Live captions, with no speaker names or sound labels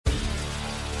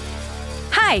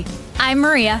Hi, I'm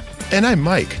Maria. And I'm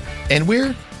Mike. And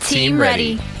we're Team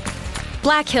Ready.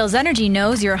 Black Hills Energy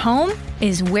knows your home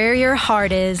is where your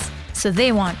heart is, so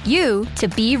they want you to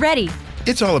be ready.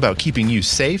 It's all about keeping you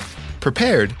safe,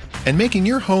 prepared, and making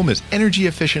your home as energy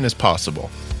efficient as possible.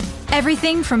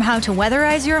 Everything from how to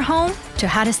weatherize your home to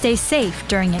how to stay safe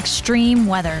during extreme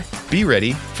weather. Be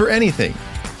ready for anything.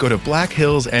 Go to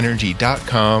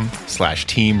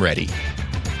blackhillsenergy.com/team ready.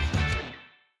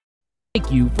 Thank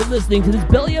you for listening to this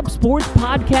Belly Up Sports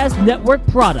Podcast Network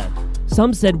product.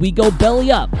 Some said we go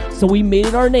belly up, so we made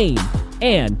it our name,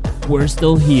 and we're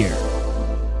still here.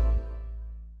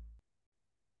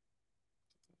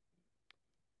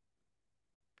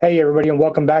 Hey everybody, and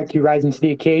welcome back to Rising to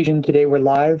the Occasion. Today we're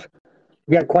live.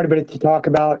 We got quite a bit to talk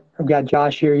about. I've got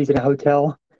Josh here. He's in a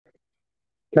hotel,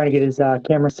 trying to get his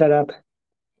camera set up.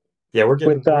 Yeah, we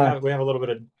have a little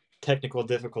bit of technical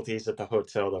difficulties at the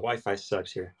hotel. The Wi-Fi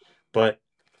sucks here. But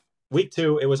week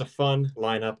 2, it was a fun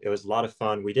lineup. It was a lot of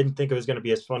fun. We didn't think it was going to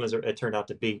be as fun as it turned out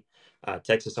to be.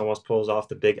 Texas almost pulls off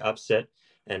the big upset,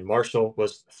 and Marshall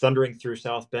was thundering through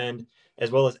South Bend, as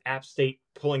well as App State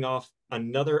pulling off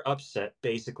another upset.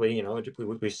 Basically, you know,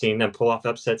 we've seen them pull off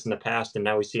upsets in the past, and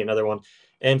now we see another one.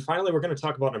 And finally, we're going to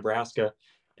talk about Nebraska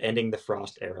ending the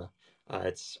Frost era.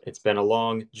 It's been a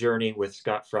long journey with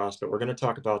Scott Frost, but we're going to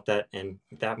talk about that and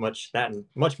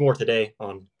much more today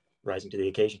on Rising to the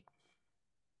Occasion.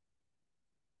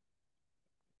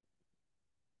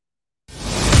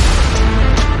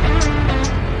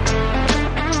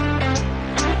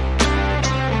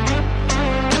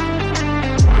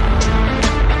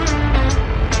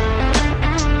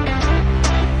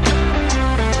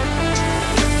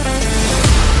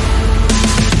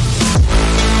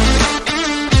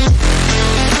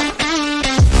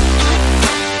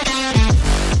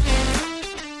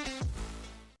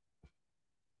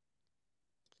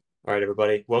 All right,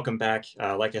 everybody, welcome back.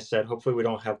 Like I said, hopefully we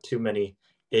don't have too many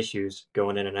issues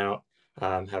going in and out.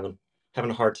 Having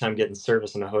a hard time getting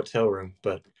service in a hotel room,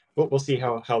 but we'll see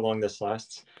how long this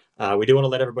lasts. We do want to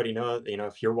let everybody know, you know,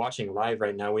 if you're watching live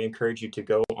right now, we encourage you to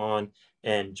go on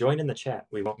and join in the chat.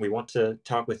 We want to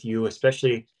talk with you,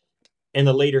 especially in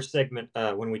the later segment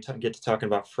when we get to talking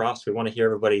about Frost. We want to hear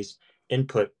everybody's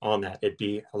input on that. It'd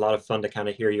be a lot of fun to kind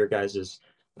of hear your guys'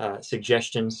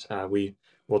 suggestions.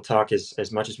 We'll talk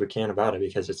as much as we can about it,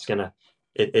 because it's a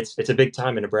big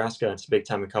time in Nebraska. And it's a big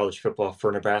time in college football for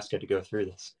Nebraska to go through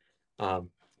this. You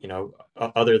know,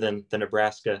 other than the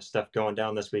Nebraska stuff going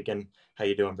down this weekend, how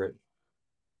you doing, Britt?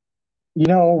 You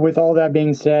know, with all that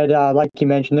being said, like you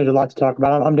mentioned, there's a lot to talk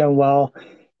about. I'm doing well.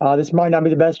 This might not be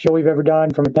the best show we've ever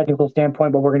done from a technical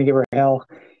standpoint, but we're going to give her hell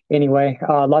anyway.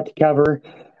 A lot to cover.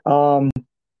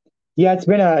 Yeah, it's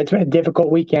been a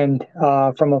difficult weekend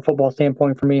from a football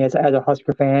standpoint for me as a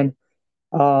Husker fan.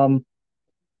 Not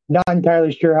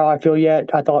entirely sure how I feel yet.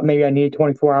 I thought maybe I needed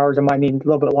 24 hours. I might need a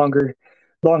little bit longer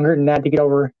than that to get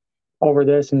over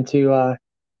this and to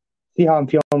see how I'm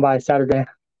feeling by Saturday.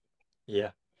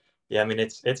 Yeah. I mean,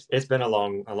 it's been a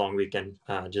long weekend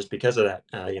just because of that.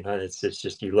 You know, it's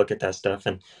just, you look at that stuff,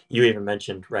 and you even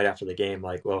mentioned right after the game,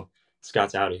 like, well,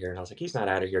 Scott's out of here, and I was like, he's not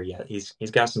out of here yet. He's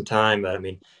got some time, but I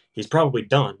mean, he's probably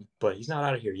done, but he's not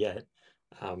out of here yet.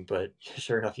 But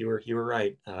sure enough, you were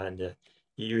right, and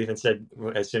you even said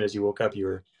as soon as you woke up, you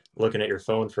were looking at your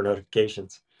phone for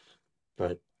notifications.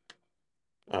 But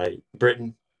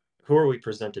Britton, who are we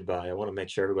presented by? I want to make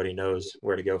sure everybody knows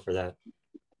where to go for that.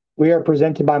 We are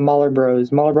presented by Mahler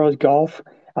Bros. Mahler Bros Golf.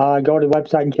 Go to the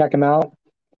website and check them out.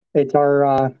 It's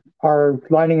our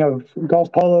lining of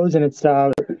golf polos, and it's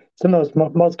some of those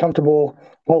most comfortable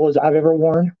polos I've ever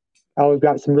worn. We've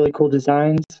got some really cool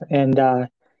designs, and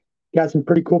got some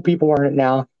pretty cool people wearing it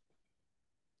now.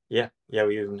 Yeah,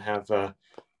 we even have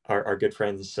our good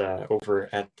friends over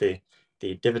at the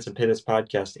Divots and Pivots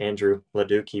podcast. Andrew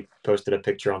Leduc, he posted a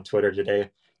picture on Twitter today,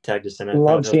 tagged us in it.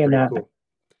 Love seeing that. Cool.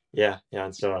 Yeah,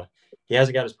 and so he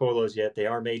hasn't got his polos yet. They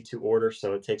are made to order,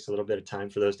 so it takes a little bit of time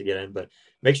for those to get in. But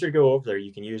make sure to go over there.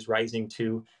 You can use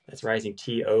Rising2, that's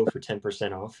Rising2 for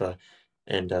 10% off.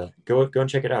 And go and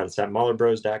check it out. It's at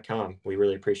MahlerBros.com. We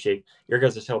really appreciate your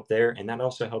guys' help there, and that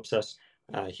also helps us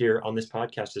here on this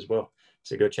podcast as well.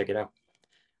 So go check it out.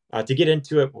 To get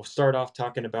into it, we'll start off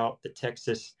talking about the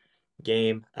Texas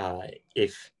game.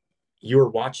 If you're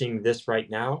watching this right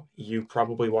now, you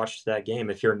probably watched that game.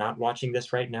 If you're not watching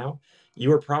this right now,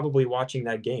 you are probably watching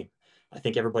that game. I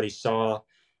think everybody saw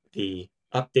the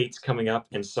updates coming up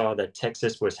and saw that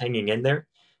Texas was hanging in there,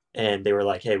 and they were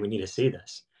like, hey, we need to see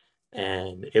this.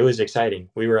 And it was exciting.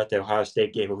 We were at the Ohio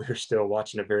State game, but we were still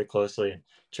watching it very closely and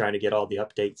trying to get all the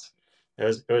updates.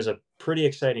 It was a pretty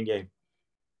exciting game.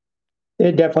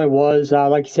 It definitely was.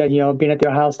 Like you said, being at the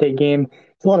Ohio State game,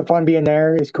 it's a lot of fun being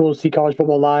there. It's cool to see college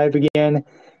football live again.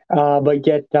 But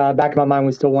yet, back in my mind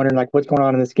was still wondering, like, what's going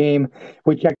on in this game.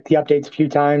 We checked the updates a few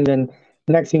times, and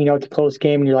next thing you know, it's a close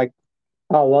game, and you're like,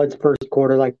 oh, well, it's first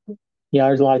quarter. Like,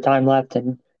 there's a lot of time left.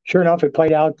 And sure enough, it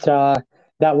played out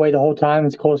that way the whole time.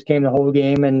 It's a close game the whole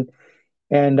game.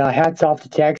 And hats off to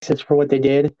Texas for what they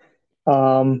did.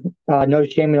 No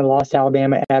shame in a loss to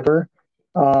Alabama ever.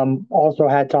 Also,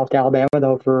 hats off to Alabama,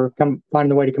 though, for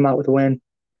finding a way to come out with a win.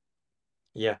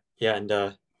 Yeah, yeah,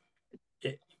 and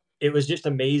it was just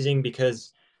amazing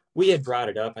because we had brought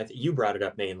it up. I think you brought it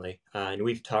up mainly, and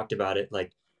we've talked about it,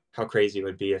 like how crazy it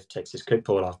would be if Texas could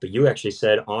pull it off. But you actually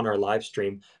said on our live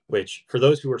stream, which for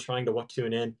those who were trying to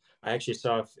tune in, I actually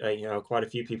saw quite a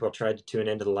few people tried to tune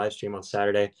into the live stream on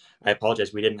Saturday. I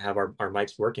apologize, we didn't have our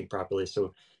mics working properly,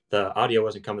 so the audio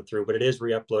wasn't coming through. But it is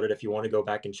re-uploaded if you want to go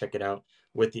back and check it out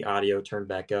with the audio turned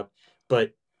back up.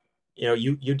 But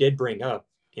you did bring up,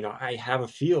 I have a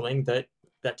feeling that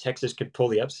Texas could pull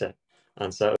the upset.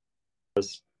 And so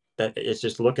that it's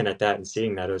just looking at that and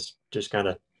seeing that, it was just kind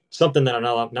of something that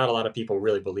not a lot of people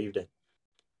really believed in.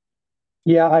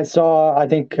 Yeah, I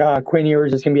think Quinn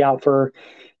Ewers is going to be out for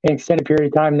an extended period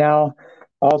of time now.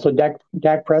 Also,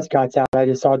 Dak Prescott's out. I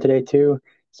just saw it today, too.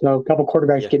 So a couple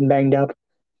quarterbacks getting banged up.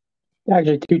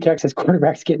 Actually, two Texas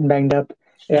quarterbacks getting banged up.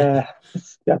 I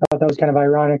thought that was kind of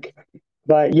ironic.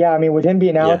 But yeah, I mean, with him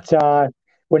being out,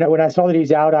 when I saw that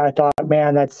he's out, I thought,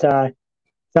 man, that's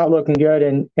not looking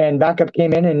good. And backup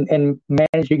came in and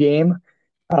managed the game.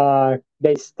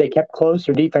 They kept close.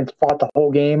 Their defense fought the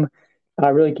whole game.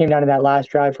 Really came down to that last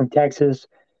drive from Texas.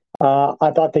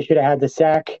 I thought they should have had the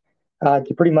sack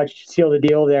to pretty much seal the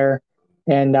deal there,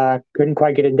 and couldn't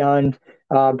quite get it done.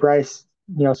 Bryce,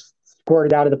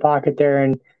 squirted out of the pocket there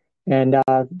and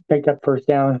picked up first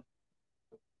down.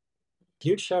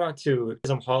 Huge shout out to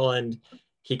Chisholm Holland.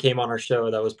 He came on our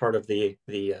show. That was part of the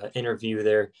interview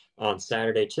there on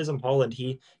Saturday. Chisholm Holland,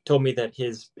 he told me that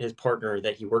his partner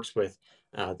that he works with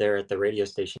there at the radio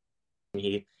station,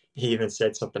 he even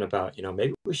said something about,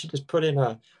 maybe we should just put in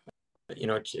a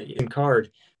in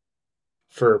card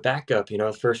for backup,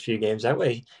 the first few games. That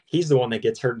way he's the one that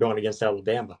gets hurt going against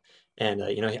Alabama. And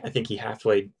I think he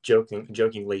halfway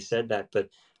jokingly said that, but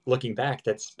looking back,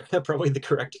 that's probably the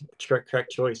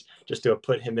correct choice, just to have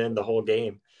put him in the whole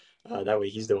game. That way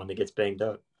he's the one that gets banged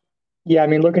up. Yeah, I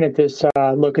mean, looking at this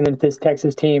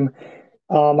Texas team,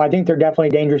 I think they're definitely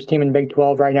a dangerous team in Big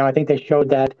 12 right now. I think they showed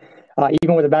that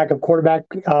even with a backup quarterback,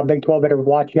 Big 12 better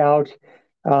watch out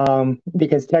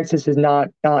because Texas is not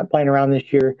playing around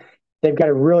this year. They've got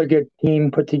a really good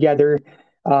team put together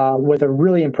with a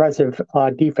really impressive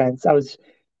defense. I was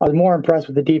more impressed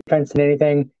with the defense than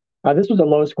anything. This was a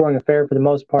low-scoring affair for the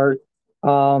most part.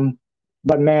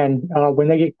 But man, when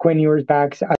they get Quinn Ewers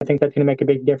back, I think that's going to make a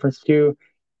big difference too.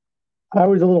 I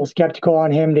was a little skeptical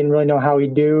on him, didn't really know how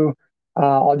he'd do.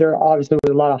 There obviously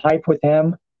was a lot of hype with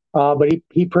him, but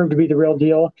he proved to be the real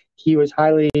deal. He was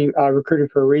highly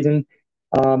recruited for a reason,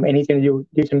 and he's going to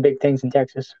do some big things in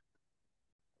Texas.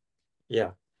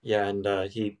 Yeah, and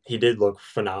he did look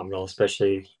phenomenal,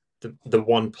 especially the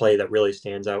one play that really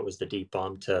stands out was the deep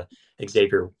bomb to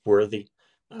Xavier Worthy.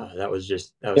 That was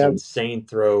an insane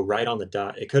throw right on the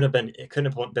dot. It couldn't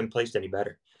have been placed any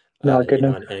better. No, it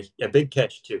couldn't. And a big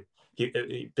catch too.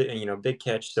 Big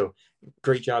catch. So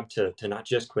great job to not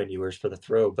just Quinn Ewers for the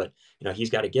throw, but he's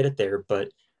got to get it there. But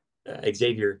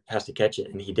Xavier has to catch it,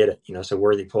 and he did it. So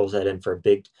Worthy pulls that in for a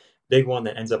big one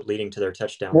that ends up leading to their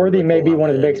touchdown. Worthy may be one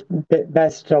of the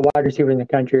best wide receivers in the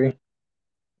country.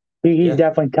 He's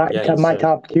definitely my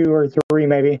top 2 or 3,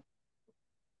 maybe.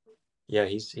 Yeah,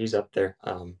 he's up there.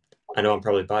 I know I'm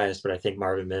probably biased, but I think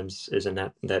Marvin Mims is in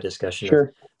that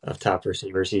discussion of top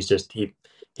receivers. He's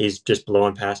just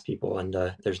blowing past people,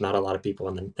 and there's not a lot of people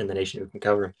in the nation who can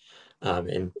cover him.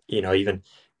 And even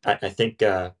I think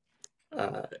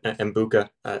Mbuka,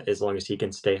 as long as he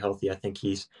can stay healthy, I think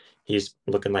he's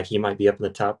looking like he might be up in the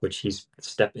top, which he's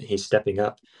stepping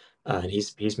up, and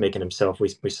he's making himself.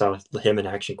 We saw him in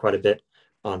action quite a bit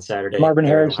on Saturday. Marvin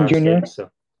Harrison Jr.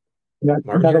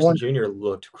 Marvin Harrison Jr.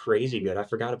 looked crazy good. I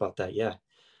forgot about that. Yeah.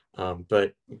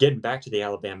 But getting back to the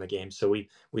Alabama game, so we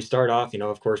start off.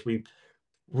 Of course, we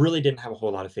really didn't have a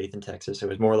whole lot of faith in Texas. It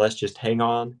was more or less just hang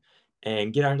on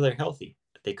and get out of there healthy.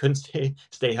 They couldn't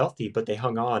stay healthy, but they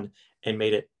hung on and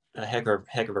made it a heck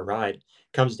of a ride.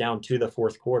 Comes down to the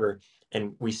fourth quarter,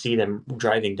 and we see them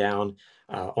driving down,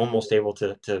 almost able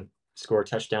to score a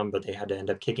touchdown, but they had to end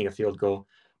up kicking a field goal.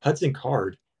 Hudson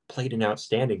Card played an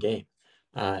outstanding game,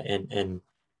 and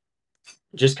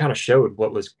just kind of showed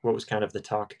what was kind of the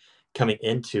talk coming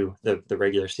into the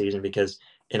regular season, because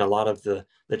in a lot of the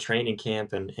training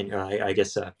camp and I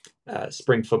guess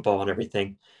spring football and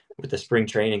everything with the spring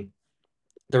training,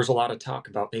 there was a lot of talk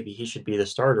about maybe he should be the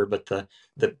starter, but the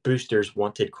boosters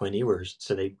wanted Quinn Ewers,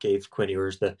 so they gave Quinn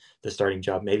Ewers the starting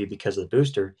job, maybe because of the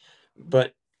booster.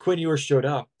 But Quinn Ewers showed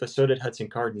up, but so did Hudson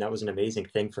Card, and that was an amazing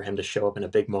thing for him to show up in a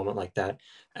big moment like that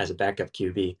as a backup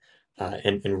QB,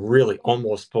 and really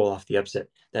almost pull off the upset.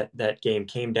 That game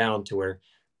came down to where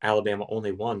Alabama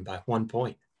only won by 1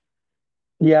 point.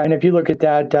 Yeah, and if you look at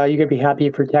that, you could be happy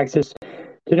for Texas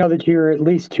to know that you're at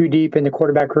least two deep in the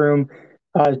quarterback room.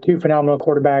 Two phenomenal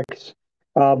quarterbacks,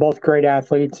 both great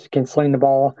athletes, can sling the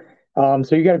ball.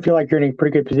 So you got to feel like you're in a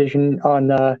pretty good position on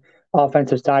the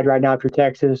offensive side right now if you're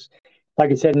Texas.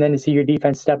 Like I said, and then to see your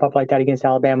defense step up like that against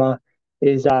Alabama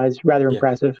is rather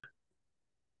impressive.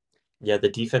 Yeah, the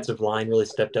defensive line really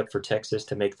stepped up for Texas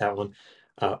to make that one.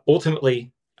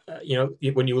 Ultimately,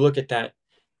 when you look at that,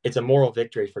 it's a moral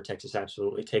victory for Texas.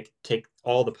 Absolutely, take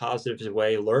all the positives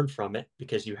away, learn from it,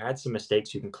 because you had some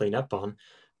mistakes you can clean up on,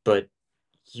 but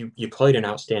you played an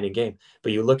outstanding game.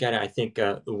 But you look at it, I think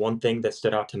the one thing that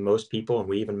stood out to most people, and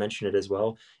we even mentioned it as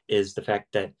well, is the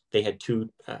fact that they had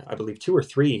I believe two or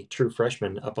three true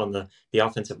freshmen up on the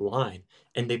offensive line,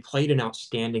 and they played an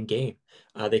outstanding game.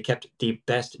 They kept the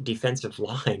best defensive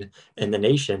line in the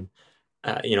nation.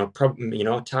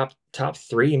 Top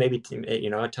three, maybe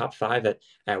top five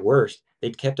at worst. They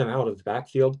kept them out of the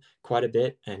backfield quite a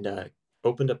bit and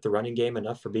opened up the running game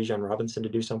enough for Bijan Robinson to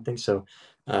do something. So,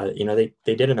 they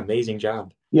did an amazing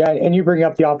job. Yeah, and you bring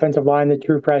up the offensive line, the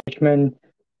true freshmen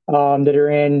that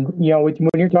are in. When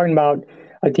you're talking about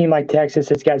a team like Texas,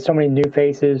 it's got so many new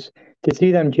faces. To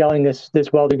see them gelling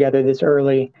this well together this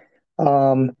early,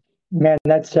 man,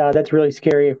 that's really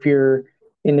scary if you're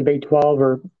in the Big 12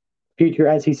 or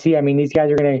future SEC. I mean, these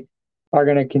guys are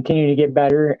gonna continue to get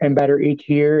better and better each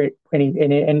year, and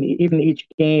even each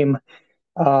game,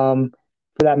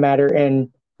 for that matter. And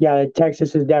yeah,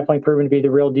 Texas has definitely proven to be the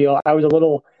real deal. I was a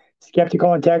little skeptical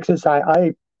on Texas.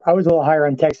 I was a little higher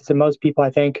on Texas than most people,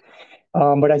 I think,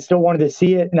 but I still wanted to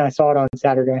see it, and I saw it on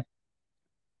Saturday.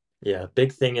 Yeah,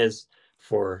 big thing is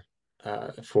for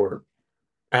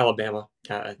Alabama.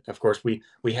 Of course,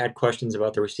 we had questions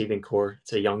about the receiving core.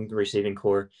 It's a young receiving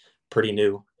core, pretty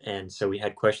new, and so we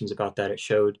had questions about that. It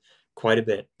showed quite a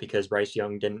bit because Bryce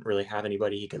Young didn't really have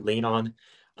anybody he could lean on,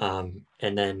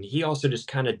 and then he also just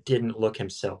kind of didn't look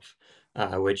himself,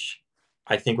 which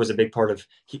I think was a big part of.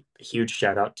 Huge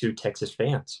shout out to Texas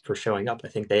fans for showing up. I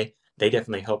think they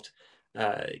definitely helped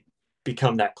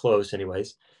become that close,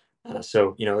 anyways.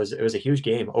 So it was a huge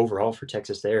game overall for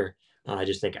Texas there. I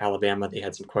just think Alabama, they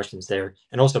had some questions there.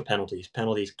 And also penalties.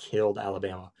 Penalties killed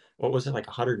Alabama. What was it, like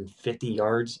 150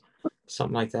 yards?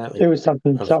 Something like that? It was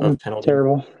something penalty.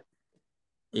 terrible.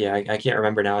 Yeah, I can't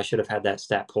remember now. I should have had that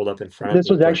stat pulled up in front of This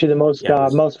me. was actually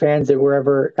the most fans that were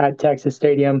ever at Texas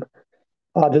Stadium.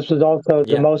 This was also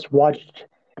the most watched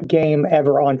game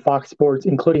ever on Fox Sports,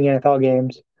 including NFL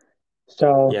games.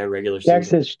 So regular season.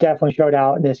 Texas definitely showed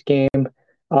out in this game.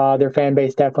 Their fan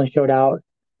base definitely showed out.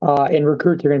 And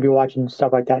recruits are going to be watching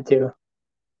stuff like that too.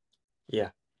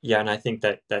 Yeah, and I think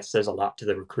that says a lot to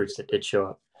the recruits that did show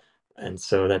up, and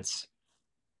so that's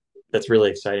really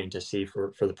exciting to see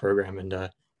for the program, and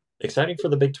exciting for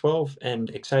the Big 12, and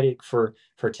exciting for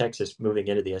Texas moving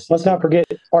into the SEC. Let's not forget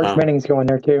Arch Manning's going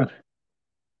there too.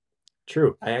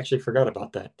 True, I actually forgot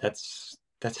about that. That's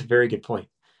a very good point,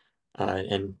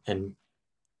 and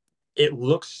it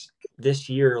looks this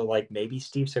year like maybe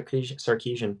Steve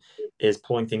Sarkisian is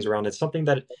pulling things around. It's something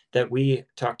that we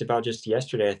talked about just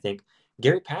yesterday. I think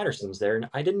Gary Patterson's there, and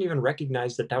I didn't even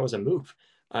recognize that was a move.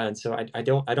 And so I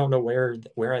don't know where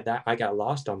that I got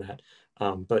lost on that.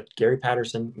 But Gary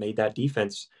Patterson made that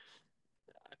defense.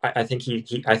 I think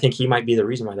he might be the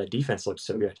reason why that defense looks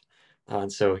so good.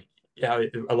 And so yeah,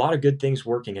 a lot of good things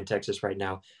working in Texas right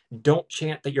now. Don't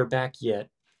chant that you're back yet.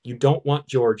 You don't want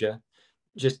Georgia.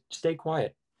 Just stay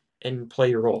quiet and play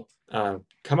your role.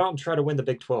 Come out and try to win the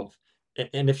Big 12.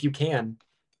 And if you can,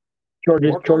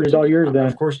 Georgia's all yours then.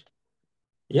 Of course.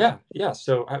 Yeah.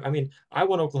 So, I mean, I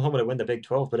want Oklahoma to win the Big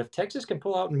 12, but if Texas can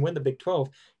pull out and win the Big 12,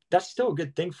 that's still a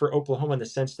good thing for Oklahoma in the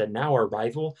sense that now our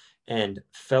rival and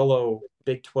fellow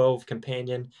Big 12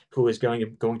 companion who is going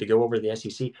to go over to the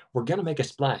SEC, we're going to make a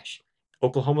splash.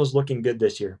 Oklahoma's looking good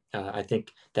this year. I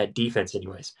think that defense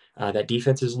anyways. That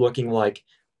defense is looking like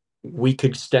we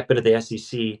could step into the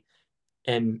SEC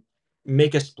and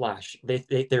make a splash. They're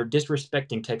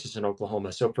disrespecting Texas and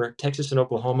Oklahoma. So for Texas and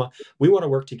Oklahoma, we want to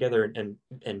work together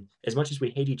and as much as we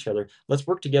hate each other, let's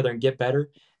work together and get better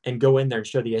and go in there and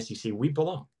show the SEC we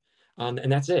belong.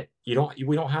 And that's it. We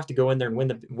don't have to go in there and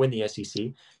win the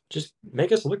SEC. Just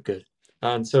make us look good.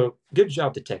 And so good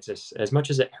job to Texas. As much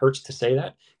as it hurts to say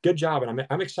that, good job. And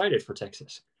I'm excited for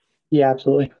Texas. Yeah,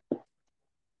 absolutely.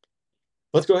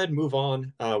 Let's go ahead and move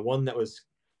on. One that was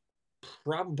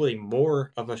probably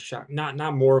more of a shock,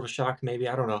 not more of a shock, maybe.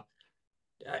 I don't know.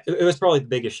 It was probably the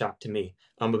biggest shock to me.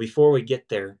 But before we get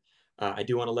there, I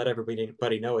do want to let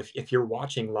everybody know if you're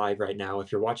watching live right now,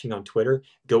 if you're watching on Twitter,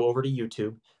 go over to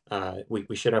YouTube.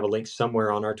 We should have a link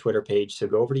somewhere on our Twitter page. So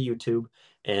go over to YouTube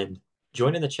and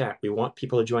join in the chat. We want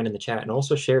people to join in the chat and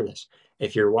also share this.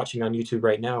 If you're watching on YouTube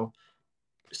right now,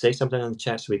 say something in the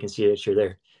chat so we can see that you're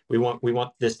there. We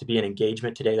want this to be an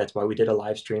engagement today. That's why we did a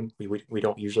live stream. We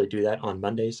don't usually do that on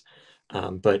Mondays.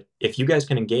 But if you guys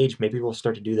can engage, maybe we'll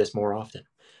start to do this more often.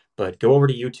 But go over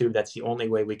to YouTube. That's the only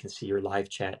way we can see your live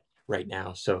chat right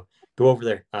now. So go over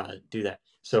there, do that.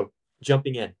 So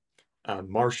jumping in,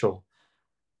 Marshall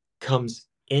comes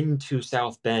into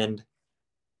South Bend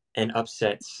and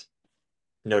upsets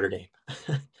Notre Dame.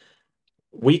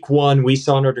 Week 1, we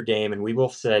saw Notre Dame, and we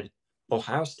both said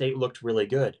Ohio State looked really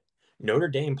good. Notre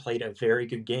Dame played a very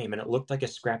good game, and it looked like a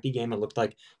scrappy game. It looked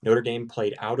like Notre Dame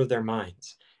played out of their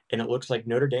minds, and it looks like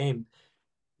Notre Dame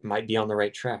might be on the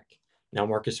right track. Now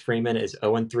Marcus Freeman is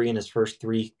 0-3 in his first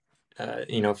three,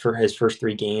 for his first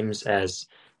 3 games as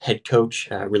head coach,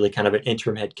 really kind of an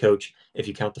interim head coach if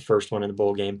you count the first one in the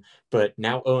bowl game, but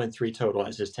now 0-3 total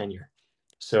as his tenure.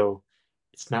 So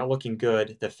it's not looking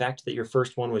good. The fact that your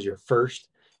first one was your first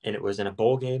and it was in a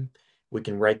bowl game, we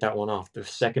can write that one off. The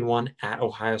second one at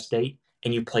Ohio State,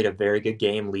 and you played a very good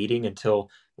game leading until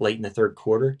late in the third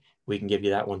quarter, we can give you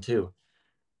that one too.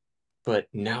 But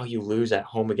now you lose at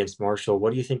home against Marshall.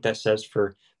 What do you think that says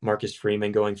for Marcus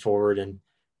Freeman going forward? And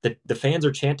the fans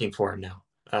are chanting for him now.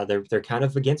 They're kind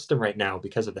of against him right now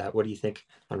because of that. What do you think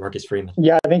on Marcus Freeman?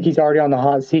 Yeah, I think he's already on the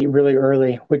hot seat really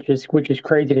early, which is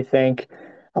crazy to think.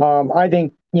 I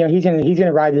think he's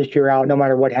gonna ride this year out no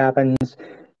matter what happens.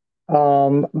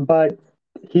 But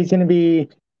he's gonna be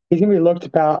looked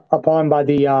upon by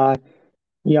the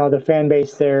the fan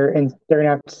base there, and they're gonna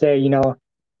have to say,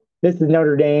 this is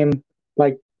Notre Dame.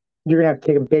 Like, you're gonna have to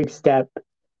take a big step.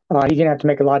 He's gonna have to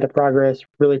make a lot of progress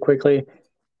really quickly.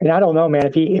 And I don't know, man,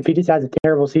 if he just has a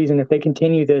terrible season, if they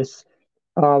continue this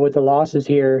with the losses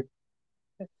here,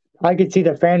 I could see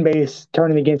the fan base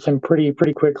turning against him pretty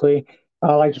quickly.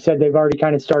 Like you said, they've already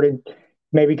kind of started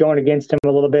maybe going against him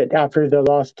a little bit after the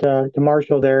loss to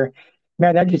Marshall there.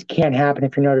 Man, that just can't happen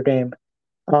if you're Notre Dame.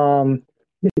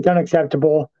 It's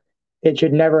unacceptable. It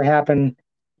should never happen.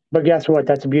 But guess what?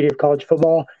 That's the beauty of college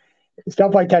football.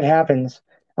 Stuff like that happens.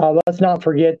 Let's not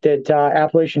forget that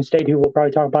Appalachian State, who we'll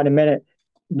probably talk about in a minute,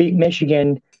 beat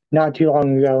Michigan not too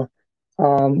long ago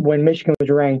when Michigan was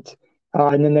ranked.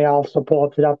 And then they also pull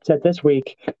up the upset this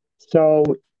week. So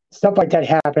stuff like that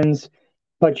happens,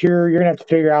 but you're gonna have to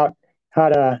figure out how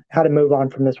to move on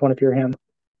from this one if you're him.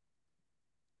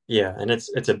 Yeah, and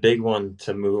it's a big one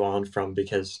to move on from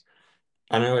because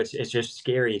I know it's just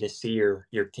scary to see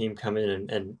your team come in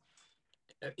and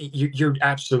you're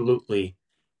absolutely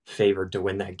favored to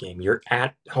win that game. You're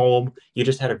at home. You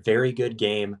just had a very good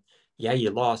game. Yeah,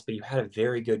 you lost, but you had a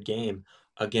very good game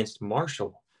against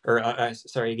Marshall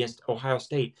against Ohio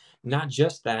State. Not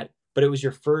just that, but it was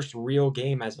your first real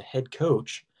game as a head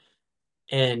coach.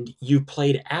 And you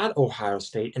played at Ohio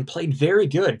State and played very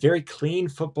good, very clean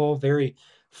football, very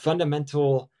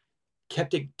fundamental,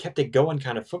 kept it going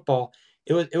kind of football.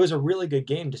 It was a really good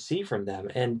game to see from them,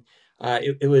 and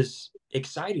it was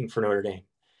exciting for Notre Dame.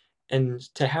 And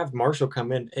to have Marshall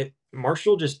come in,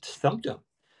 Marshall just thumped them.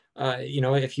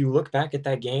 If you look back at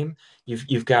that game,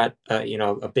 you've got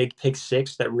a big pick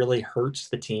six that really hurts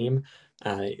the team.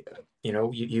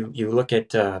 You look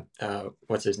at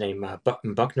what's his name,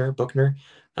 Buckner.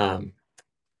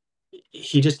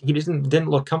 He didn't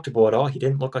look comfortable at all. He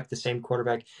didn't look like the same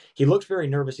quarterback. He looked very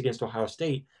nervous against Ohio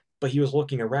State, but he was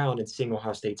looking around and seeing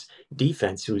Ohio State's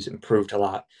defense, who's improved a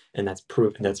lot, and that's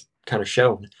kind of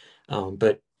shown.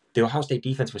 But the Ohio State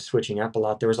defense was switching up a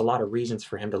lot. There was a lot of reasons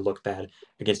for him to look bad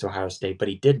against Ohio State, but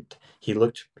he didn't. He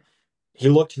looked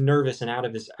nervous and out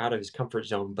of his comfort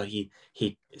zone, but he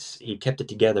kept it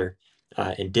together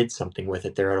and did something with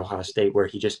it there at Ohio State, where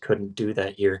he just couldn't do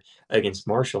that here against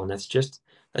Marshall, and that's just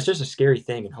a scary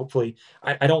thing. And hopefully,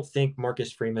 I don't think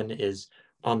Marcus Freeman is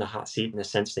on the hot seat in the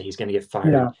sense that he's going to get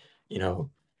fired,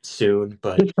 soon.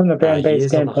 But just from the fan he base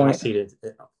is on the hot standpoint,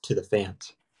 seat to the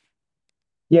fans.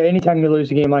 Yeah, anytime you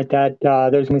lose a game like that,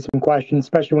 there's going to be some questions,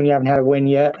 especially when you haven't had a win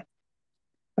yet.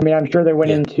 I mean, I'm sure they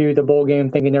went into the bowl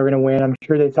game thinking they were going to win. I'm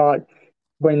sure they thought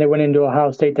when they went into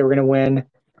Ohio State they were going to win.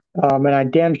 And I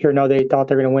damn sure know they thought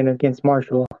they were going to win against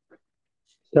Marshall.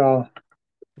 So,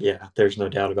 yeah, there's no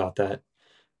doubt about that.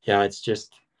 Yeah, it's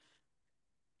just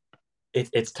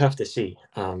it's tough to see.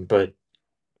 But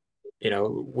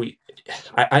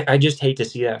I just hate to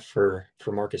see that for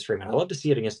Marcus Freeman. I love to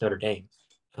see it against Notre Dame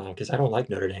because I don't like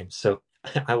Notre Dame, so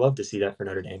I love to see that for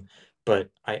Notre Dame. But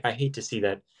I hate to see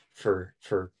that for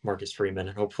Marcus Freeman,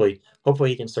 and hopefully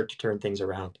he can start to turn things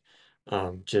around.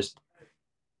 Just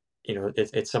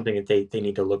it's something that they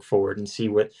need to look forward and see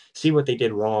what they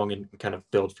did wrong and kind of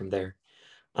build from there.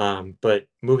 But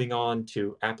moving on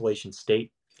to Appalachian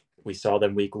State, we saw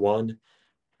them week 1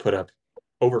 put up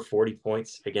over 40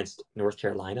 points against North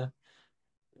Carolina.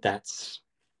 That's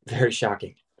very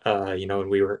shocking. And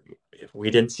we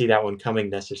didn't see that one coming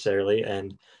necessarily,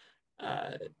 and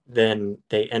then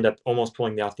they end up almost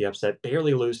pulling off the upset,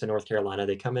 barely lose to North Carolina.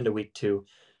 They come into week 2.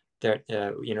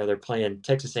 They're playing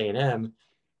Texas A&M.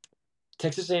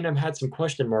 Texas A&M had some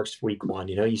question marks week 1.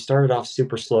 You started off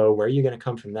super slow. Where are you going to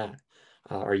come from that?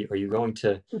 Are you going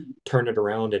to turn it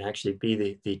around and actually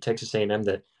be the Texas A&M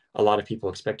that a lot of people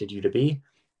expected you to be?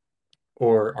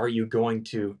 Or are you going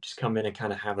to just come in and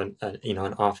kind of have an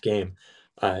off game?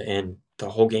 And the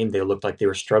whole game, they looked like they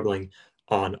were struggling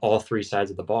on all 3 sides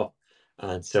of the ball.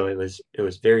 So it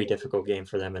was very difficult game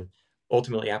for them. And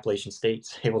ultimately, Appalachian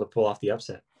State's able to pull off the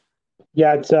upset.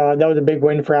 Yeah, that was a big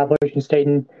win for Appalachian State.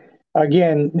 And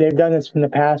again, they've done this in the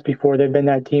past before. They've been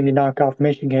that team to knock off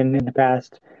Michigan in the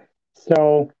past.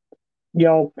 So,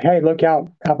 hey, look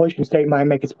out. Appalachian State might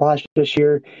make a splash this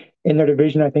year in their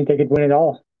division. I think they could win it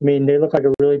all. I mean, they look like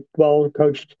a really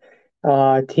well-coached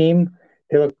team.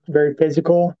 They look very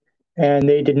physical, and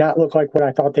they did not look like what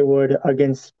I thought they would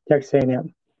against Texas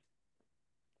A&M.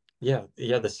 Yeah,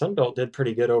 the Sun Belt did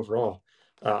pretty good overall.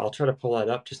 I'll try to pull that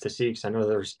up just to see, because I know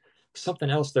there's something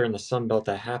else there in the Sun Belt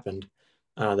that happened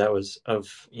that was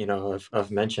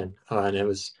of mention, and it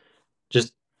was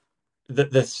just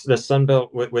the Sun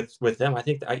Belt with them. I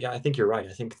think you're right.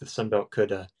 I think the Sun Belt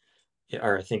could,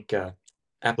 or I think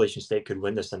Appalachian State could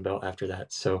win the Sun Belt after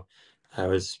that. So I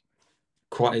was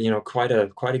quite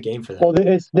a game for them. Well,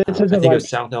 this I isn't think like it was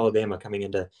South Alabama coming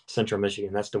into Central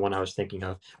Michigan. That's the one I was thinking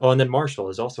of. Oh, and then Marshall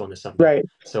is also in the Sun Belt. right.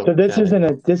 So this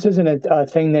isn't a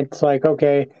thing that's like,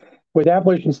 okay, with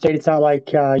Appalachian State, it's not like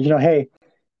hey,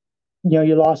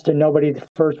 you lost to nobody the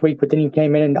first week, but then you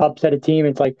came in and upset a team.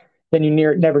 It's like then you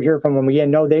never hear from them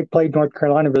again. No, they played North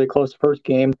Carolina really close the first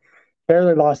game,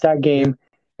 barely lost that game,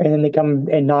 and then they come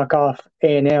and knock off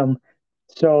A&M.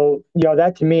 So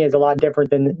that to me is a lot different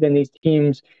than these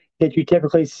teams that you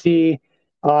typically see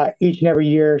each and every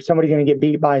year. Somebody's going to get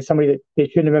beat by somebody that they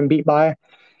shouldn't have been beat by,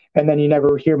 and then you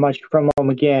never hear much from them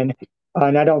again.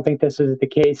 And I don't think this is the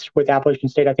case with Appalachian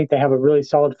State. I think they have a really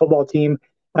solid football team.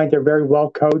 I think they're very well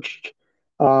coached,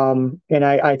 and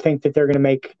I think that they're going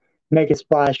to make a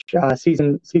splash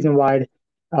season wide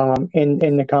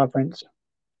in the conference.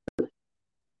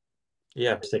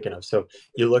 Yeah, I was thinking of. So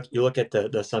you look at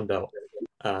the Sun Belt,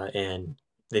 and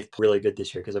they've played really good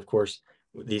this year because, of course,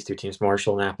 these 2 teams,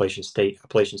 Marshall and Appalachian State,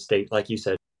 like you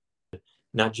said,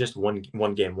 not just one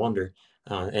game wonder,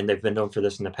 and they've been known for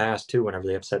this in the past too. Whenever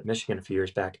they upset Michigan a few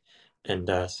years back, and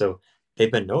so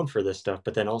they've been known for this stuff.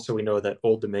 But then also we know that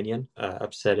Old Dominion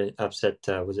upset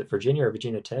was it Virginia or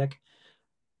Virginia Tech?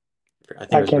 I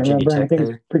think it was can't Virginia remember. Tech I think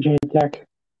there. it's Virginia Tech.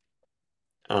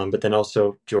 But then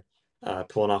also Georgia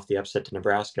pulling off the upset to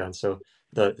Nebraska, and so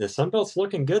the Sun Belt's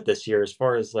looking good this year as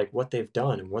far as like what they've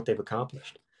done and what they've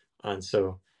accomplished. And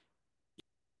so,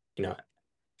 tip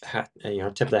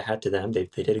of the hat to them. They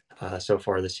did so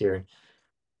far this year.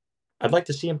 I'd like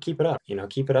to see them keep it up.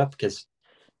 Keep it up because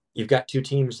you've got 2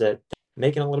 teams that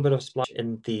making a little bit of a splash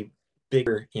in the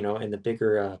bigger,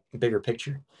 bigger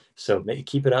picture. So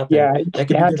keep it up. Yeah, and that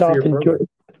could be good for your program.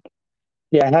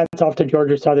 Hats off to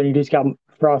Georgia Southern. You just got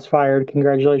Frost fired.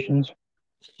 Congratulations.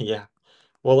 Yeah.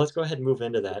 Well, let's go ahead and move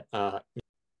into that.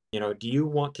 Do you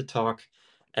want to talk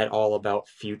at all about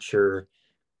future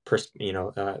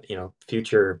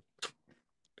future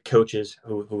coaches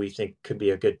who we think could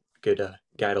be a good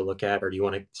guy to look at, or do you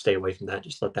want to stay away from that?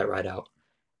 Just let that ride out.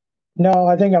 No,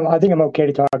 I think I'm okay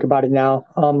to talk about it now.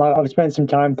 I've spent some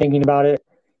time thinking about it.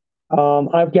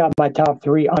 I've got my top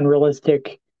 3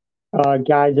 unrealistic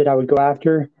guys that I would go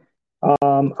after.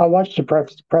 I watched the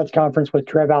press conference with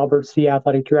Trev Alberts, the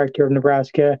athletic director of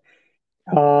Nebraska.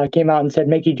 Came out and said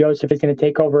Mickey Joseph is going to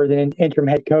take over the interim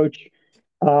head coach.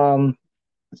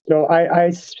 So I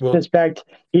suspect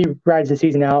he rides the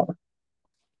season out.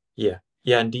 Yeah.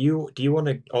 And do you want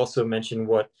to also mention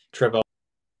what Trev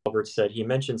Alberts said? He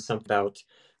mentioned something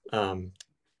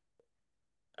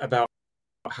about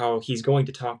how he's going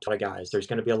to talk to a lot of guys. There's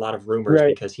going to be a lot of rumors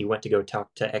because he went to go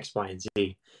talk to X, Y, and Z.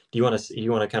 Do you want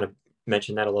to kind of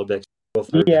mention that a little bit?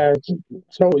 Yeah.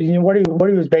 So what he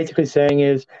was basically saying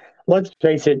is, let's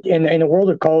face it, in the world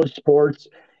of college sports,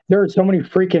 there are so many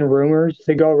freaking rumors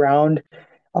that go around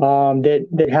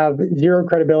that have zero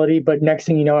credibility, but next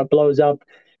thing you know, it blows up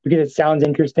because it sounds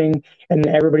interesting, and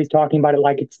everybody's talking about it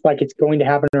like it's going to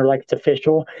happen or like it's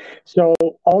official. So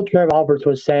all Trev Alberts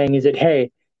was saying is that,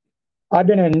 hey, I've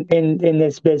been in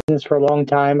this business for a long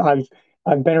time.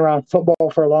 I've been around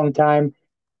football for a long time.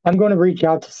 I'm going to reach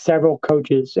out to several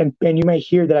coaches, and you may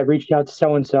hear that I've reached out to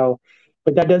so and so,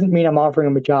 but that doesn't mean I'm offering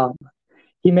them a job.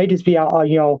 He may just be out,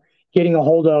 getting a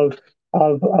hold of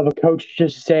a coach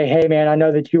just to say, hey man, I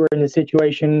know that you were in this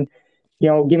situation,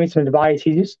 give me some advice.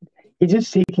 He's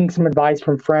just seeking some advice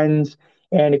from friends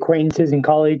and acquaintances and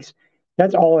colleagues.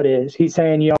 That's all it is. He's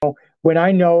saying, when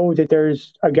I know that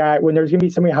there's a guy, when there's gonna be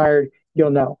somebody hired,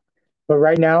 you'll know. But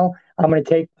right now, I'm gonna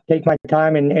take my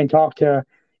time and talk to,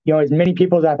 as many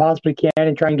people as I possibly can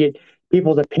and try and get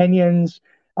people's opinions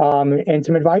and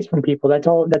some advice from people. That's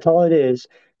all it is.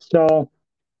 So,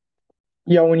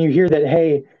 when you hear that,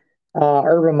 hey,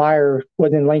 Urban Meyer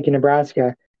was in Lincoln,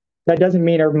 Nebraska, that doesn't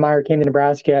mean Urban Meyer came to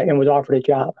Nebraska and was offered a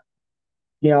job.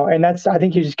 And I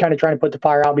think he's just kind of trying to put the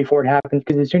fire out before it happens,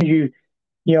 because as soon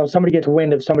as somebody gets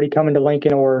wind of somebody coming to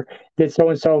Lincoln or that so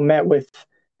and so met with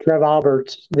Trev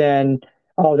Alberts, then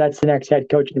oh, that's the next head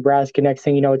coach of Nebraska. Next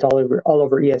thing you know, it's all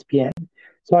over ESPN.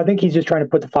 So I think he's just trying to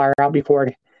put the fire out before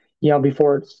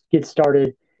it gets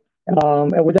started.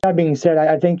 And with that being said,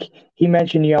 I think he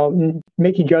mentioned,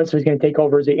 Mickey Joseph is going to take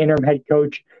over as the interim head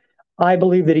coach. I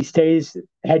believe that he stays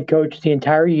head coach the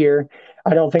entire year.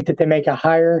 I don't think that they make a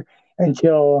hire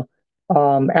until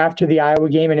after the Iowa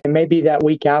game, and it may be that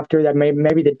week after, that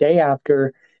maybe the day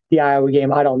after the Iowa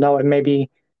game. I don't know. It may be,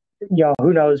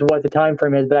 who knows what the time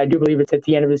frame is, but I do believe it's at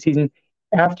the end of the season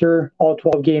after all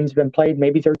 12 games have been played,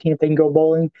 maybe 13 if they can go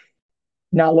bowling.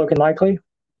 Not looking likely,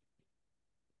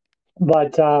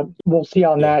 but we'll see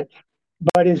on that.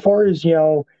 But as far as,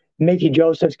 Mickey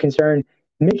Joseph's concerned,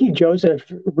 Mickey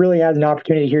Joseph really has an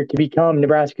opportunity here to become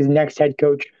Nebraska's next head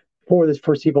coach for this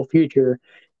foreseeable future.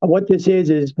 What this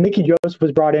is Mickey Joseph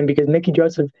was brought in because Mickey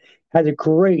Joseph has a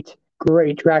great,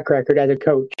 great track record as a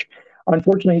coach.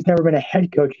 Unfortunately, he's never been a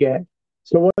head coach yet.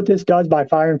 So what this does by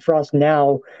firing Frost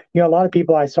now, a lot of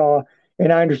people I saw,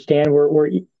 and I understand, were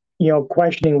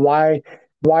questioning why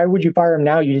would you fire him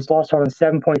now? You just lost on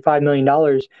 $7.5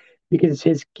 million because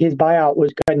his buyout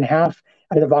was cut in half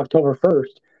as of October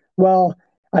 1st. Well,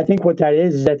 I think what that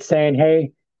is that's saying,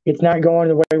 hey, it's not going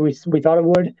the way we thought it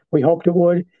would. We hoped it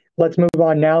would. Let's move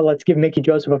on now. Let's give Mickey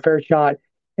Joseph a fair shot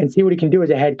and see what he can do as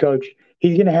a head coach.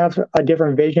 He's going to have a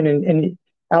different vision, and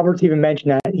Alberts even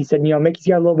mentioned that. He said, Mickey's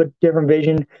got a little bit different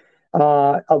vision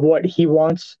of what he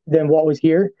wants than what was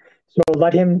here. So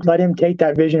let him take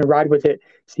that vision and ride with it.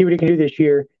 See what he can do this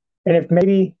year, and if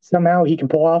maybe somehow he can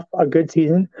pull off a good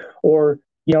season, or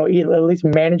at least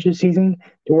manage the season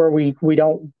to where we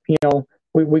don't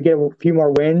we get a few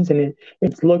more wins and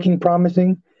it's looking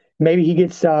promising. Maybe he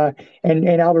gets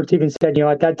and Alberts even said,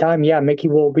 at that time, yeah, Mickey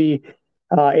will be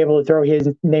able to throw his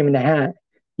name in the hat,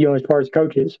 as far as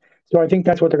coaches. So I think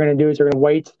that's what they're going to do is they're going to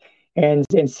wait and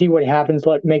see what happens.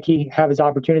 Let Mickey have his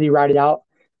opportunity, ride it out.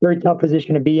 Very tough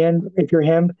position to be in if you're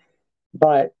him,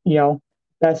 but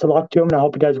best of luck to him, and I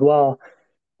hope he does well.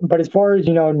 But as far as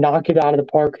knock it out of the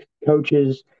park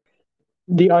coaches,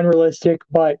 the unrealistic,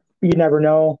 but you never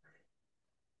know.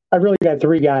 I really got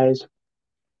three guys.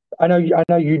 I know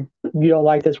you don't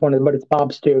like this one, but it's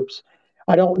Bob Stoops.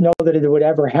 I don't know that it would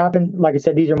ever happen. Like I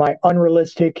said, these are my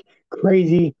unrealistic,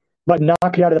 crazy, but knock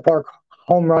it out of the park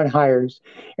home run hires,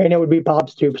 and it would be Bob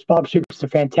Stoops. Bob Stoops is a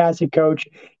fantastic coach.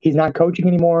 He's not coaching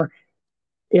anymore.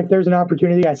 If there's an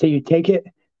opportunity, I say you take it,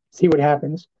 see what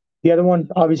happens. The other one,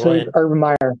 obviously, Urban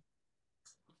Meyer.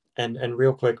 And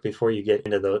real quick before you get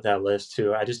into that list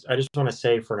too, I just want to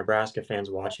say for Nebraska fans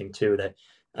watching too that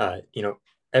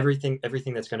everything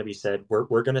that's going to be said,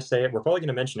 we're going to say it. We're probably going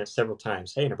to mention it several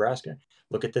times. Hey, Nebraska,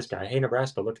 look at this guy. Hey,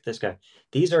 Nebraska, look at this guy.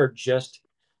 These are just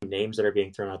names that are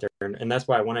being thrown out there, and that's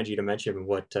why I wanted you to mention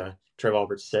what Trev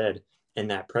Alberts said in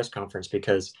that press conference,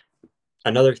 because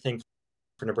another thing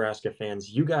for Nebraska fans,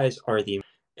 you guys are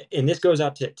and this goes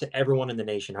out to everyone in the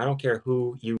nation. I don't care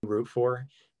who you root for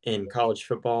in college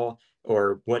football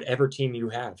or whatever team you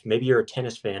have. Maybe you're a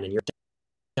tennis fan and you're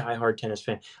a diehard tennis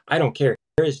fan. I don't care.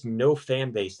 There is no fan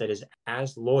base that is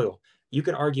as loyal. You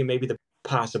could argue maybe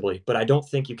possibly, but I don't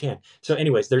think you can. So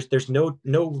anyways, there's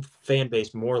no fan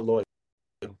base more loyal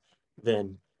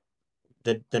than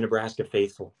the Nebraska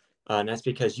faithful. And that's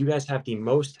because you guys have the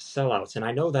most sellouts. And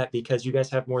I know that because you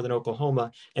guys have more than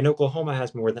Oklahoma, and Oklahoma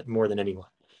has more than anyone,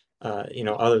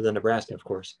 other than Nebraska, of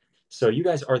course. So you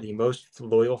guys are the most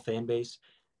loyal fan base,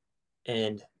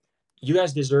 and you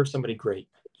guys deserve somebody great.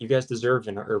 you guys deserve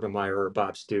an Urban Meyer or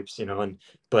Bob Stoops,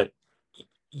 but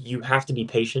you have to be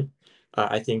patient.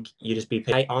 I think you just be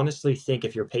patient. I honestly think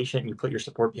if you're patient and you put your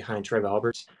support behind Trev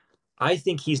Alberts, I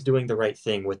think he's doing the right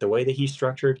thing with the way that he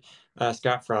structured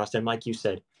Scott Frost. And like you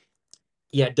said,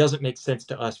 yeah, it doesn't make sense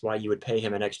to us why you would pay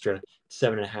him an extra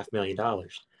 $7.5 million.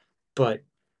 But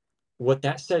what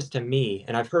that says to me,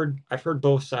 and I've heard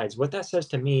both sides, what that says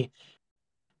to me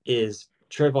is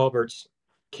Trev Alberts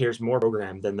cares more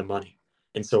program than the money.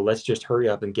 And so let's just hurry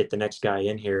up and get the next guy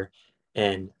in here.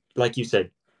 And like you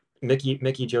said,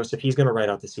 Mickey Joseph, he's going to ride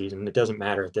out the season. It doesn't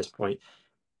matter at this point.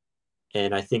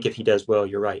 And I think if he does well,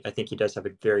 you're right. I think he does have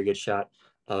a very good shot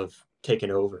of taking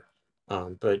over.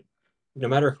 But no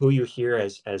matter who you hear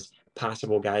as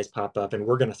possible guys pop up, and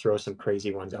we're going to throw some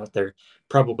crazy ones out there,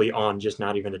 probably on just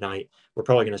not even tonight. We're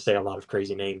probably going to say a lot of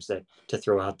crazy names to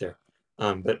throw out there.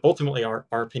 But ultimately, our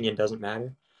opinion doesn't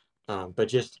matter. But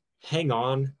just hang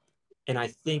on. And I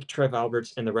think Trev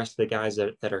Alberts and the rest of the guys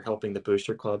that are helping the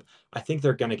Booster Club, I think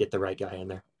they're going to get the right guy in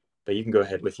there. But you can go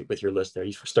ahead with your list there.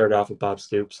 You started off with Bob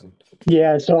Stoops.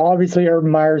 Yeah, so obviously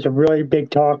Urban Meyer's a really big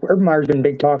talk. Urban Meyer's been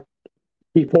big talk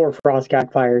before Frost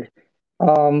got fired.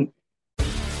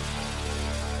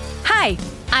 Hi,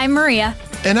 I'm Maria.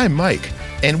 And I'm Mike.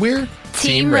 And we're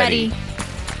Team Ready.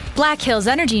 Black Hills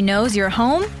Energy knows your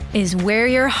home is where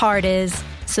your heart is,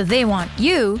 so they want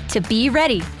you to be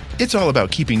ready. It's all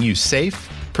about keeping you safe,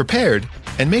 prepared,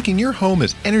 and making your home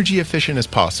as energy efficient as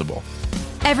possible.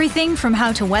 Everything from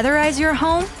how to weatherize your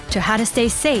home to how to stay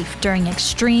safe during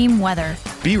extreme weather.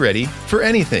 Be ready for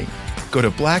anything. Go to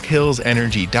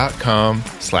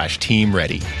blackhillsenergy.com/Team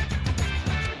Ready.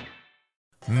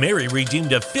 Mary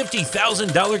redeemed a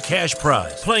 $50,000 cash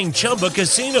prize playing Chumba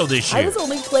Casino this year. I was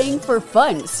only playing for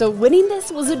fun, so winning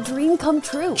this was a dream come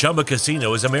true. Chumba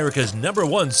Casino is America's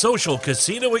 #1 social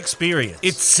casino experience.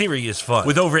 It's serious fun.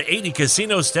 With over 80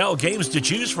 casino-style games to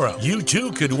choose from, you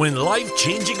too could win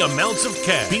life-changing amounts of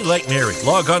cash. Be like Mary.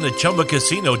 Log on to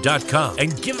ChumbaCasino.com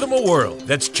and give them a whirl.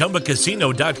 That's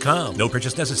ChumbaCasino.com. No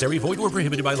purchase necessary. Void where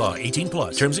prohibited by law.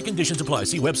 18+. Terms and conditions apply.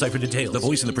 See website for details. The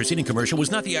voice in the preceding commercial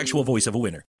was not the actual voice of a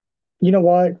winner. You know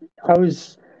what? I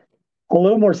was a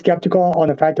little more skeptical on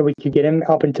the fact that we could get him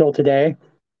up until today.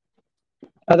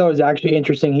 I thought it was actually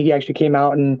interesting. He actually came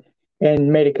out and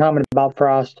made a comment about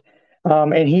Frost.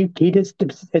 And he just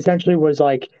essentially was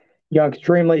like,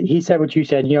 extremely, he said what you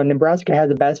said, Nebraska has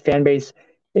the best fan base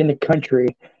in the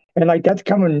country. And like, that's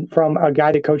coming from a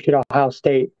guy that coached at Ohio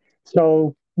State.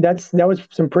 So that was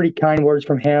some pretty kind words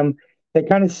from him. That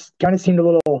kind of seemed a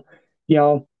little,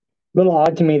 little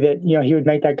odd to me that, he would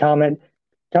make that comment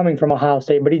coming from Ohio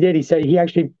State, but he did. He said he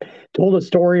actually told a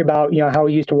story about, how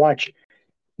he used to watch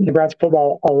Nebraska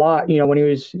football a lot, when he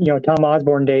was, Tom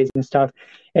Osborne days and stuff.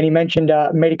 And he mentioned,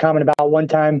 made a comment about one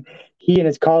time he and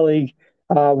his colleague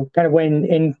kind of went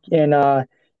in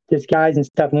disguise and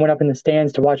stuff and went up in the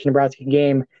stands to watch a Nebraska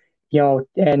game,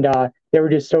 and they were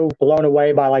just so blown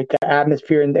away by like the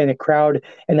atmosphere and the crowd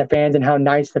and the fans and how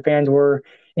nice the fans were.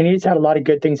 And he just had a lot of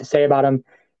good things to say about him.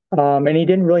 And he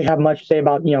didn't really have much to say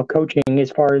about, coaching as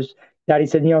far as that. He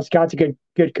said, Scott's a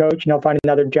good coach and he'll find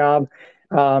another job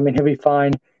and he'll be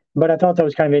fine. But I thought that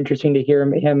was kind of interesting to hear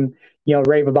him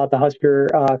rave about the Husker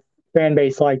fan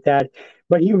base like that.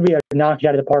 But he would be a knocked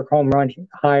out of the park home run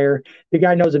hire. The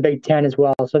guy knows the Big Ten as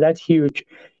well. So that's huge.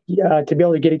 To be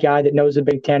able to get a guy that knows the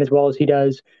Big Ten as well as he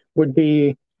does would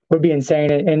be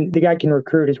insane. And the guy can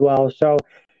recruit as well. So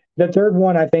the third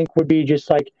one, I think, would be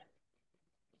just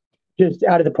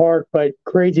out of the park, but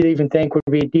crazy to even think would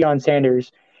be Deion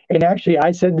Sanders. And actually,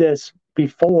 I said this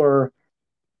before,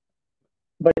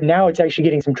 but now it's actually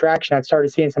getting some traction. I've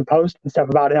started seeing some posts and stuff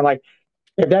about it. I'm like,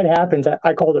 if that happens,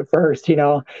 I called it first,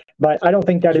 but I don't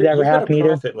think that had ever happened either.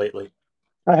 You've been a prophet lately.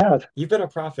 I have. You've been a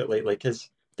prophet lately because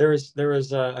there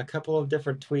was a couple of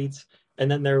different tweets, and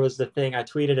then there was the thing I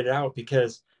tweeted it out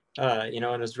because and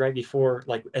it was right before,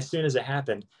 like as soon as it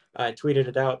happened, I tweeted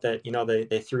it out that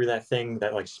they threw that thing,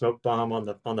 that like smoke bomb on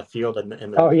the field and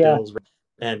the Bills,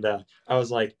 and I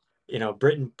was like,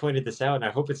 Britton pointed this out, and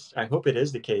I hope it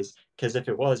is the case, because if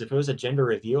it was a gender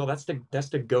reveal, that's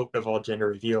the GOAT of all gender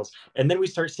reveals. And then we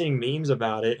start seeing memes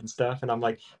about it and stuff, and I'm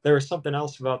like, there was something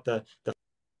else about the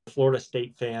Florida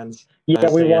State fans. Yeah,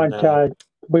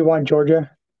 we want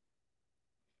Georgia.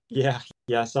 Yeah,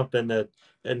 something that,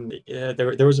 and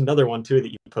there was another one too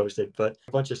that you posted, but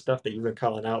a bunch of stuff that you've been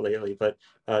calling out lately. But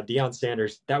Deion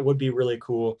Sanders, that would be really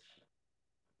cool.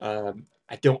 I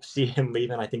don't see him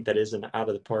leaving. I think that is an out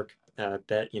of the park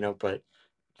bet, but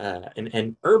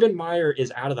and Urban Meyer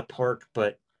is out of the park,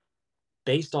 but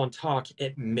based on talk,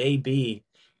 it may be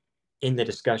in the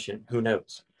discussion. Who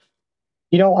knows?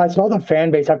 I saw the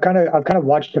fan base. I've kind of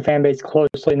watched the fan base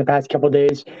closely in the past couple of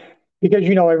days because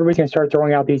everybody's gonna start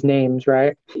throwing out these names,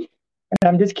 right? And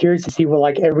I'm just curious to see what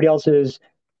like everybody else's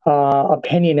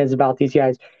opinion is about these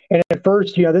guys. And at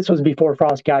first, this was before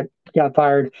Frost got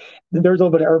fired. There was a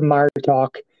little bit of Urban Meyer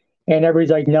talk, and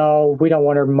everybody's like, "No, we don't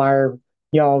want Urban Meyer.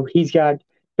 He's got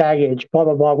baggage. Blah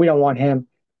blah blah. We don't want him."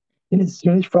 And as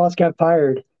soon as Frost got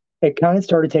fired, it kind of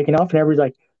started taking off, and everybody's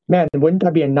like, "Man, wouldn't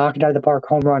that be a knock it out of the park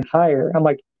home run hire?" I'm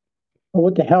like, well,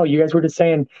 "What the hell? You guys were just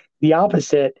saying the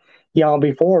opposite,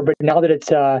 before, but now that it's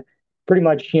pretty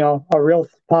much a real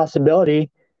possibility,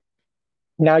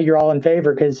 now you're all in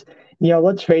favor because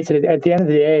let's face it, at the end of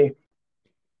the day,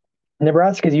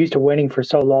 Nebraska's used to winning for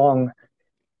so long,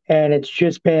 and it's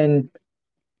just been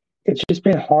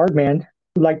hard, man.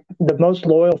 Like the most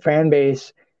loyal fan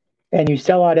base, and you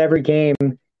sell out every game.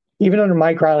 Even under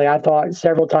Mike Riley, I thought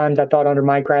several times. I thought under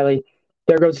Mike Riley,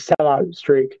 there goes a sellout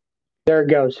streak. There it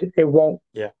goes. It won't.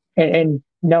 Yeah. And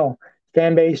no,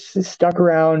 fan base stuck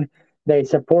around. They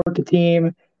support the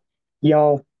team,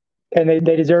 and they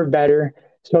deserve better.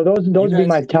 So those would be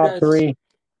my top three.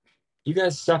 You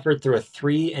guys suffered through a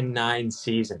 3-9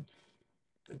 season.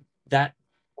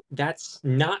 That's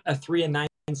not a 3-9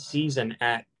 season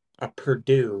at a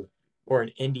Purdue or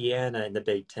an Indiana in the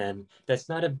Big Ten. That's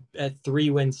not a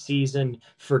 3-win season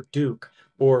for Duke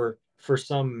or for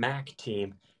some MAC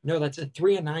team. No, that's a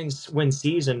 3-9 win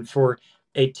season for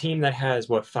a team that has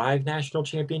 5 national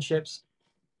championships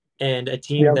and a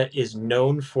team Yep. that is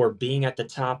known for being at the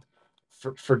top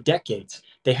for decades.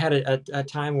 They had a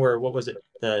time where what was it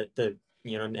the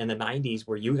in the 90s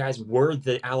where you guys were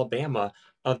the Alabama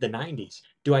of the 90s.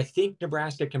 Do I think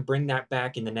Nebraska can bring that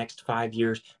back in the next 5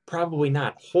 years? Probably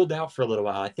not. Hold out for a little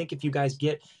while. I think if you guys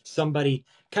get somebody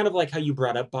kind of like how you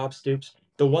brought up Bob Stoops,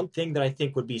 the one thing that I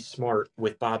think would be smart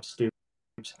with Bob Stoops,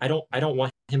 I don't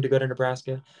want him to go to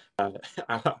Nebraska.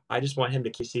 I just want him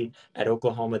to see at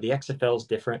Oklahoma. The XFL is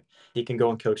different. He can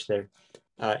go and coach there,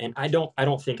 and I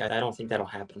don't think that'll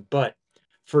happen. But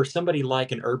for somebody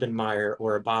like an Urban Meyer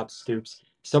or a Bob Stoops,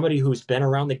 somebody who's been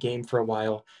around the game for a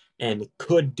while and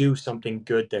could do something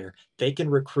good there, they can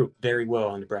recruit very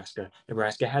well in Nebraska.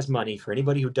 Nebraska has money. For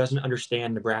anybody who doesn't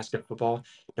understand Nebraska football,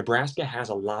 Nebraska has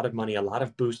a lot of money, a lot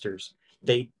of boosters.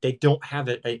 They don't have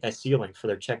a ceiling for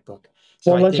their checkbook.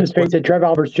 So Well, I let's think just face it. Trev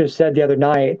Alberts just said the other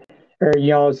night,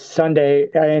 or Sunday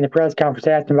in the press conference,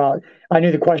 they asked him about. I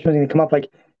knew the question was going to come up,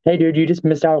 like, "Hey, dude, you just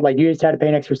missed out. Like, you just had to pay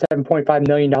an extra $7.5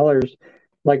 million.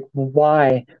 Like,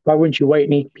 why? Why wouldn't you wait?"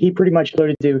 And he pretty much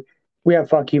alluded to, "We have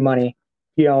fuck you money.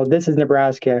 This is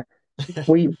Nebraska.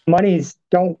 Money's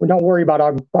don't worry about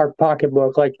our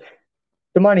pocketbook. Like,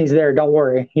 the money's there. Don't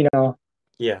worry.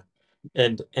 Yeah,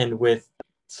 and with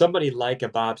somebody like a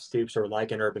Bob Stoops or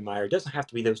like an Urban Meyer, it doesn't have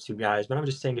to be those two guys, but I'm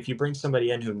just saying if you bring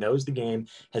somebody in who knows the game,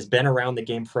 has been around the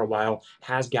game for a while,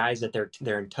 has guys that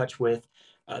they're in touch with,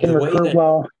 Can the way recruit that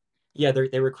well. yeah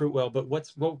they recruit well, but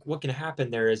what can happen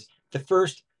there is the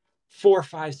first 4 or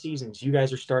 5 seasons you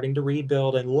guys are starting to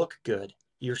rebuild and look good.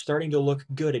 You're starting to look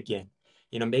good again.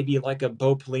 Maybe like a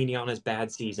Bo Pelini on his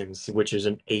bad seasons, which is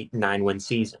an 8-9 win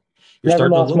season. You're Never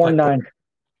starting to lost look more than like,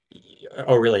 oh, 9.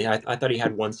 oh, really? I thought he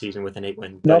had one season with an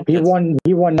 8-win, Nope, but he that's won.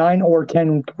 He won 9 or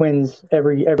 10 wins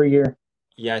every year.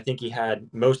 yeah. I think he had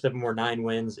most of them were 9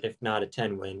 wins, if not a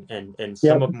 10-win, and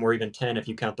some Yep. of them were even 10 if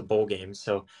you count the bowl games.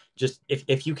 So just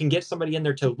if you can get somebody in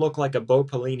there to look like a Bo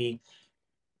Pelini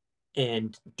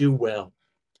and do well,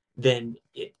 then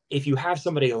if you have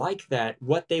somebody like that,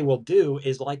 what they will do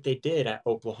is like they did at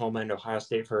Oklahoma and Ohio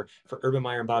State for Urban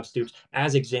Meyer and Bob Stoops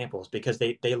as examples, because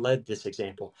they led this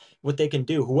example. What they can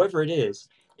do, whoever it is,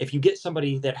 if you get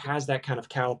somebody that has that kind of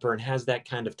caliber and has that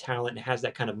kind of talent and has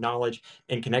that kind of knowledge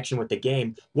and connection with the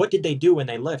game, what did they do when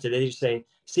they left? Did they just say,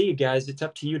 "See you guys, it's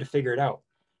up to you to figure it out"?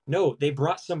 No, they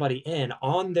brought somebody in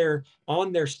on their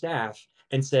staff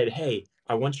and said, "Hey,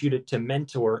 I want you to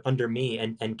mentor under me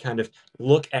and kind of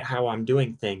look at how I'm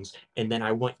doing things. And then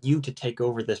I want you to take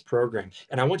over this program.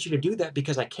 And I want you to do that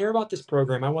because I care about this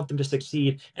program. I want them to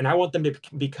succeed, and I want them to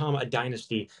become a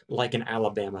dynasty like an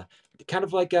Alabama, kind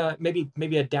of like maybe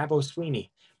a Dabo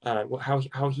Sweeney,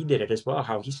 how he did it as well.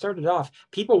 How he started off,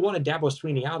 people wanted Dabo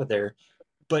Sweeney out of there,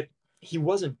 but he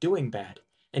wasn't doing bad,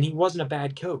 and he wasn't a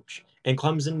bad coach. And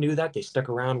Clemson knew that. They stuck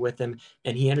around with him,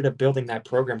 and he ended up building that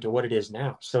program to what it is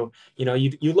now. So,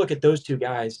 you look at those two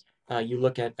guys, you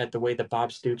look at the way that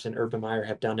Bob Stoops and Urban Meyer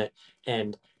have done it,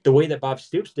 and the way that Bob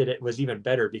Stoops did it was even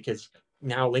better because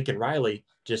now Lincoln Riley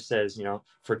just says,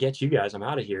 forget you guys, I'm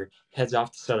out of here, heads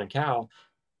off to Southern Cal,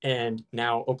 and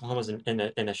now Oklahoma's in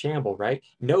a shamble, right?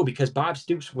 No, because Bob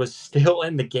Stoops was still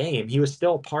in the game. He was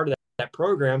still part of that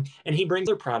program, and he brings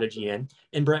their prodigy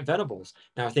in Brent Venables.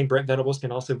 Now, I think Brent Venables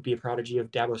can also be a prodigy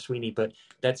of Dabo Sweeney, but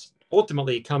that's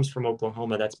ultimately it comes from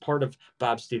Oklahoma. That's part of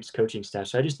Bob Stoops' coaching staff.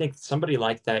 So I just think somebody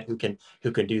like that who can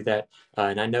do that.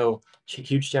 And I know,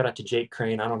 huge shout out to Jake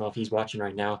Crane. I don't know if he's watching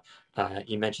right now.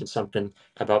 He mentioned something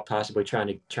about possibly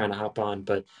trying to hop on,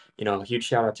 but huge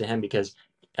shout out to him because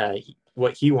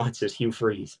what he wants is Hugh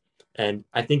Freeze. And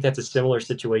I think that's a similar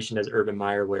situation as Urban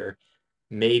Meyer, where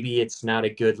maybe it's not a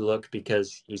good look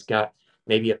because he's got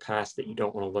maybe a past that you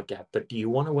don't want to look at. But do you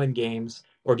want to win games,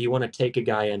 or do you want to take a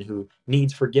guy in who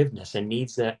needs forgiveness and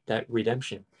needs that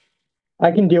redemption?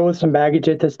 I can deal with some baggage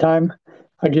at this time.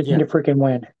 I just need to freaking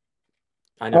win.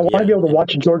 I know. I want to be able to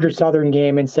watch a Georgia Southern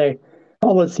game and say,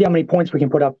 "Oh, let's see how many points we can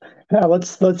put up.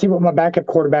 Let's see what my backup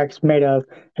quarterback's made of.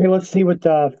 Hey, let's see what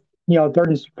the third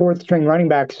and fourth string running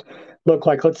backs look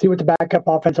like. Let's see what the backup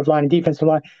offensive line and defensive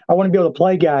line." I want to be able to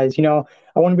play guys.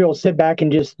 I want to be able to sit back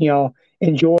and just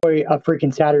enjoy a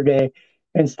freaking Saturday.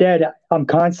 Instead, I'm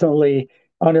constantly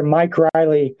under Mike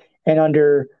Riley and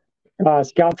under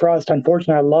Scott Frost.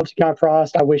 Unfortunately, I love Scott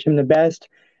Frost. I wish him the best.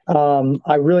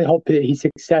 I really hope that he's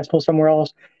successful somewhere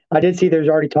else. I did see there's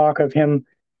already talk of him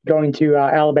going to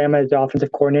Alabama as the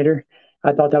offensive coordinator.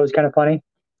 I thought that was kind of funny.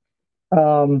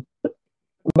 But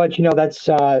that's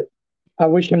I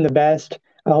wish him the best.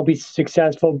 I hope he's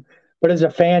successful. But as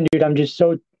a fan, dude, I'm just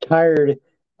so tired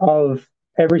of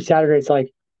every Saturday. It's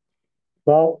like,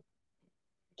 well,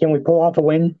 can we pull off a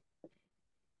win?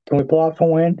 Can we pull off a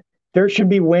win? There should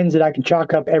be wins that I can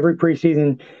chalk up every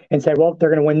preseason and say, well, they're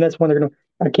going to win this one.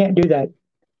 I can't do that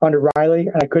under Riley,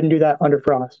 and I couldn't do that under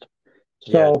Frost.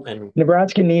 So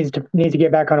Nebraska needs to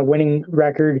get back on a winning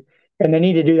record, and they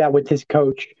need to do that with this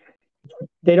coach.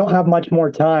 They don't have much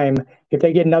more time. If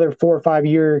they get another 4 or 5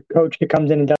 year coach that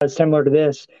comes in and does similar to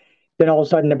this, then all of a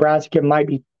sudden Nebraska might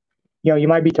be, you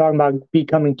might be talking about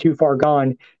becoming too far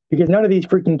gone, because none of these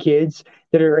freaking kids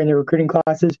that are in the recruiting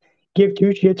classes give two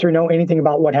shits or know anything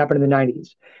about what happened in the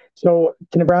 90s. So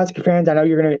to Nebraska fans, I know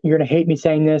you're gonna hate me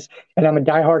saying this, and I'm a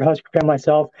diehard Husker fan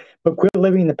myself, but quit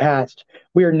living in the past.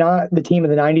 We are not the team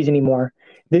of the 90s anymore.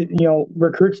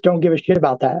 Recruits don't give a shit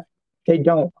about that. They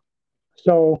don't.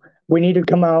 So we need to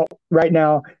come out right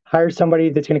now, hire somebody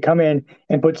that's going to come in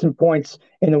and put some points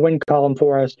in the win column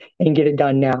for us and get it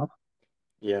done now.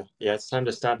 Yeah, it's time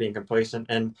to stop being complacent.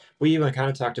 And we even kind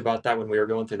of talked about that when we were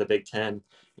going through the Big Ten,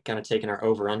 kind of taking our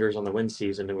over-unders on the win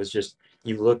season. It was just,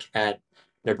 you look at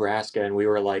Nebraska and we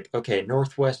were like, okay,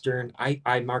 Northwestern,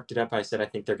 I marked it up. I said, I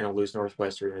think they're going to lose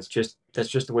Northwestern. That's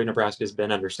just the way Nebraska's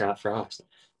been under Scott Frost.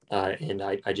 And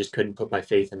I just couldn't put my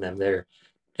faith in them there.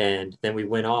 And then we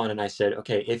went on and I said,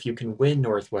 okay, if you can win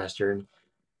Northwestern,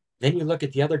 then you look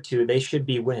at the other two, they should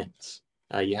be wins.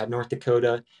 You have North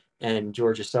Dakota and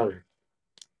Georgia Southern.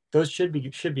 Those should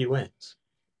be wins.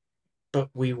 But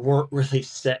we weren't really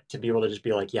set to be able to just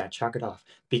be like, yeah, chalk it off,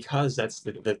 because that's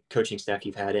the coaching staff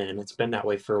you've had in, and it's been that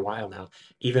way for a while now.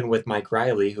 Even with Mike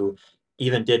Riley, who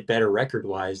even did better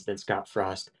record-wise than Scott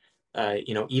Frost,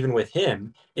 even with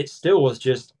him, it still was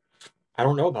just, I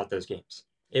don't know about those games.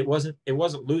 It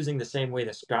wasn't losing the same way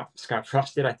that Scott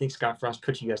Frost did. I think Scott Frost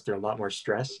put you guys through a lot more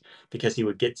stress because he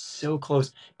would get so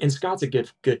close. And Scott's a good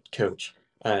coach.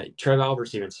 Trev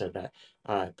Alberts even said that.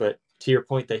 But to your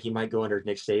point that he might go under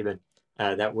Nick Saban,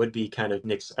 that would be kind of a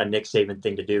Nick Saban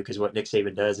thing to do, because what Nick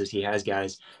Saban does is he has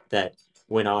guys that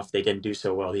went off, they didn't do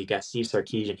so well. He got Steve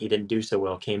Sarkisian, he didn't do so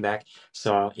well, came back,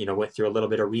 went through a little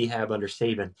bit of rehab under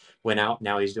Saban, went out,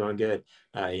 now he's doing good.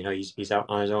 He's out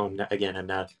on his own again,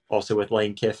 and also with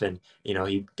Lane Kiffin,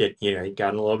 he got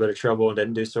in a little bit of trouble and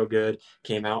didn't do so good,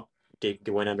 came out,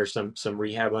 went under some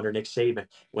rehab under Nick Saban,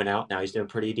 went out, now he's doing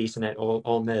pretty decent at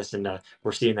Ole Miss, and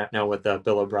we're seeing that now with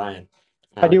Bill O'Brien.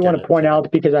 I do want to point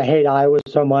out, because I hate Iowa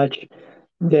so much,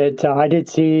 that I did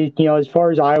see, as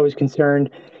far as Iowa's concerned,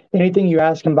 anything you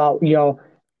ask them about,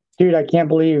 dude, I can't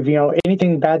believe,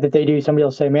 anything bad that they do, somebody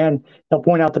will say, man, they'll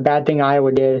point out the bad thing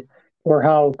Iowa did or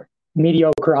how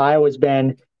mediocre Iowa's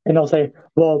been. And they'll say,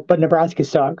 well, but Nebraska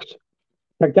sucks.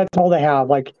 Like, that's all they have.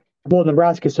 Like, well,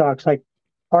 Nebraska sucks. Like,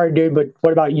 all right, dude, but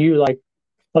what about you? Like,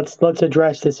 let's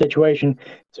address the situation.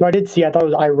 So I thought it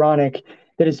was ironic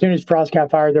that as soon as Frost got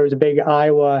fired, there was a big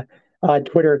Iowa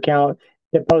Twitter account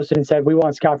that posted and said, we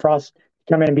want Scott Frost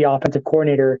to come in and be offensive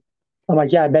coordinator. I'm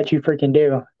like, yeah, I bet you freaking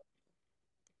do.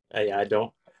 Yeah, I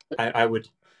don't. I would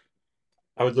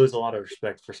lose a lot of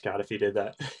respect for Scott if he did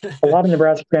that. A lot of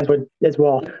Nebraska fans would as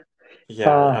well.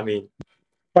 Yeah,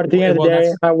 but at the end of the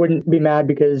day, I wouldn't be mad,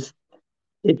 because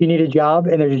if you need a job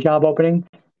and there's a job opening,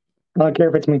 I don't care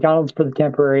if it's McDonald's for the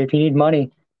temporary. If you need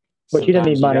money, but he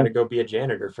doesn't need money. You got to go be a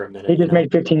janitor for a minute. He just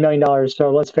made $15 million,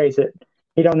 so let's face it,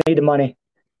 he don't need the money.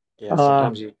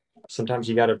 Yeah, sometimes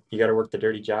you gotta work the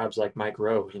dirty jobs like Mike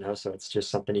Rowe, so it's just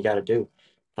something you gotta do.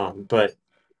 But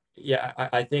yeah,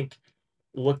 I think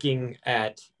looking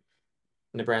at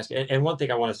Nebraska, and one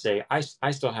thing I want to say,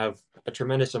 I still have a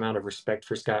tremendous amount of respect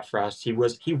for Scott Frost. He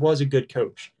was a good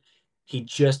coach. He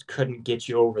just couldn't get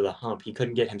you over the hump. He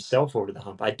couldn't get himself over the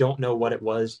hump. I don't know what it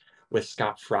was with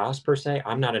Scott Frost per se.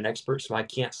 I'm not an expert, so I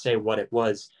can't say what it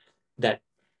was that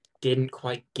didn't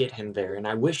quite get him there. And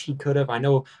I wish he could have. I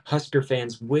know Husker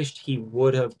fans wished he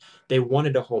would have. They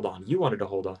wanted to hold on. You wanted to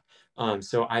hold on.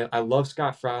 So I love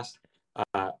Scott Frost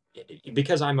uh,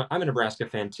 because I'm a Nebraska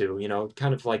fan too.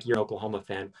 Kind of like you're an Oklahoma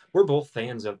fan. We're both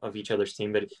fans of each other's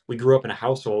team, but we grew up in a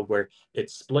household where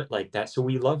it's split like that. So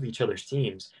we love each other's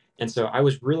teams. And so I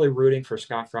was really rooting for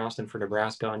Scott Frost and for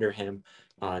Nebraska under him.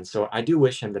 And so I do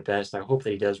wish him the best. I hope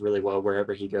that he does really well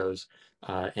wherever he goes.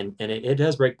 And it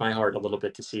does break my heart a little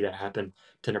bit to see that happen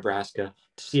to Nebraska,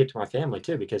 to see it to my family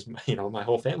too, because my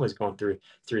whole family's going through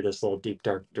this little deep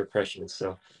dark depression.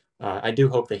 So I do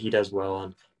hope that he does well,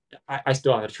 and I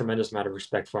still have a tremendous amount of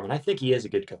respect for him, and I think he is a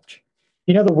good coach.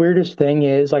 The weirdest thing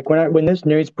is, like, when this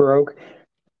news broke,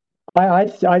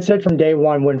 I said from day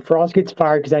one, when Frost gets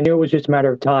fired, because I knew it was just a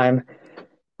matter of time,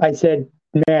 I said,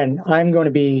 man, I'm going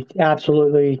to be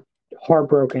absolutely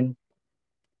heartbroken.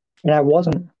 And I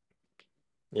wasn't.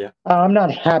 Yeah. I'm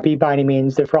not happy by any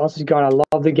means that Frost is gone. I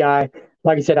love the guy.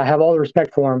 Like I said, I have all the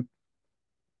respect for him.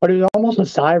 But it was almost a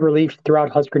sigh of relief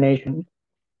throughout Husker Nation.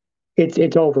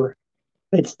 It's over.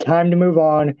 It's time to move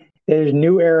on. There's a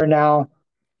new era now.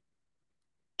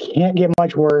 Can't get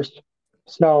much worse.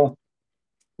 So,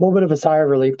 a little bit of a sigh of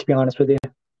relief, to be honest with you.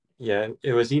 Yeah,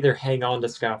 it was either hang on to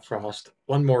Scott Frost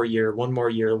one more year, one more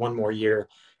year, one more year,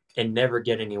 and never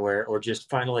get anywhere, or just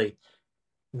finally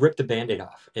rip the Band-Aid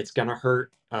off. It's gonna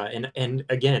hurt. And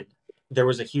again, there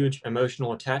was a huge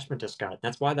emotional attachment to Scott.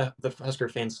 That's why the Husker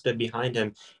fans stood behind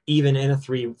him, even in a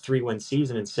three-win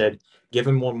season, and said, "Give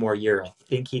him one more year. I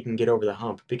think he can get over the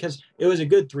hump." Because it was a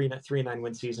good 3-9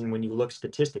 win season when you look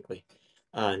statistically,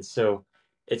 and so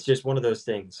it's just one of those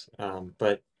things.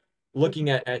 But looking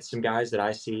at some guys that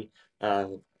I see,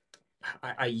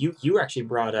 you actually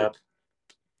brought up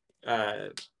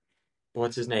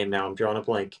what's his name now? I'm drawing a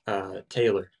blank. Zach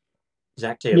Taylor.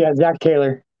 Yeah, Zach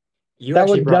Taylor. You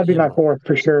actually brought That'd be him my up. fourth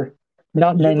for sure.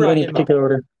 Not You in brought any him up. particular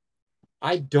order.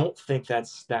 I don't think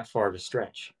that's that far of a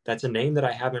stretch. That's a name that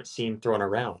I haven't seen thrown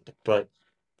around, but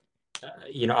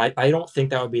I don't think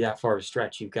that would be that far of a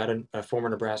stretch. You've got a former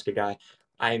Nebraska guy.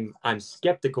 I'm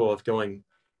skeptical of going,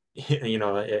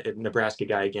 a Nebraska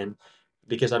guy again,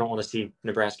 because I don't want to see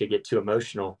Nebraska get too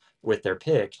emotional with their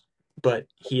pick. But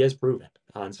he has proven,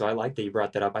 and so I like that you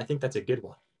brought that up. I think that's a good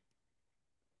one.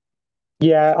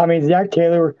 Yeah, I mean, Zach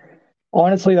Taylor,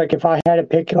 honestly, like, if I had to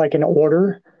pick like an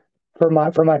order for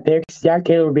my picks, Zach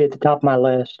Taylor would be at the top of my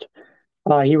list.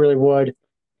 He really would.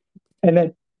 And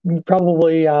then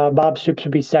probably Bob Stoops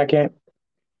would be second,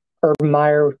 Urban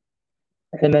Meyer,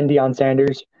 and then Deion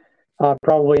Sanders,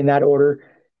 probably in that order.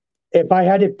 If I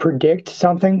had to predict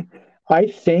something, I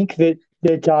think that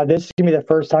this is gonna be the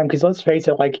first time, because let's face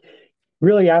it, like,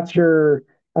 really after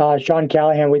Sean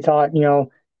Callahan, we thought,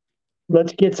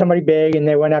 let's get somebody big, and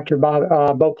they went after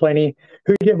Bo Pelini,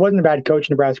 who wasn't a bad coach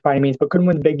in Nebraska by any means, but couldn't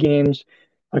win the big games.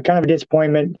 Kind of a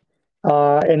disappointment.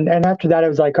 And after that, it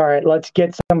was like, all right, let's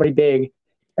get somebody big,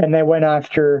 and they went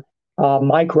after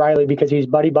Mike Riley, because he's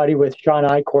buddy with Sean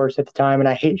Eichhorst at the time, and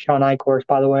I hate Sean Eichhorst,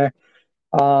 by the way.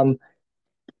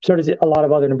 So does a lot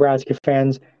of other Nebraska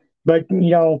fans. But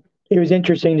it was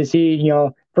interesting to see.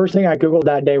 First thing I googled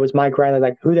that day was Mike Riley.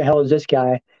 Like, who the hell is this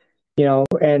guy?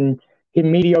 And a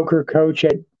mediocre coach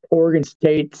at Oregon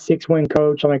State, 6-win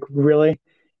coach. I'm like, really?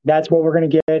 That's what we're going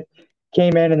to get?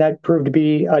 Came in, and that proved to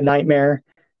be a nightmare.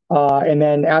 And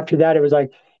then after that, it was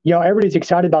like, everybody's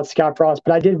excited about Scott Frost,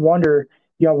 but I did wonder,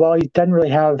 well, he doesn't really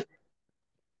have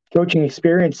coaching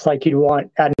experience like you'd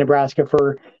want at Nebraska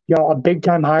for, a big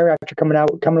time hire after coming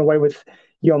away with,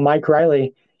 Mike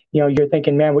Riley. You're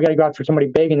thinking, man, we got to go out for somebody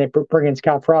big, and they bring in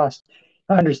Scott Frost.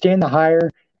 I understand the hire.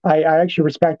 I actually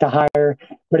respect the hire,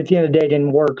 but at the end of the day, it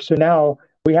didn't work. So now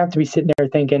we have to be sitting there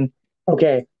thinking,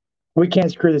 okay, we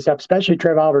can't screw this up, especially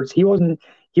Trev Alberts. He wasn't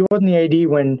the AD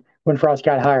when Frost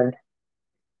got hired.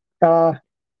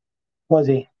 Was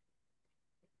he?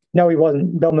 No, he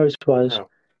wasn't. Bill Moose was. No.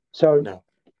 So,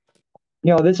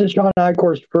 no. This is Sean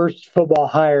Eichhorst's first football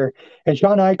hire. And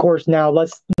Sean Eichhorst, now,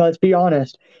 let's be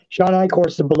honest. Sean Eichhorst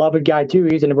is a beloved guy, too.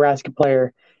 He's a Nebraska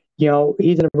player.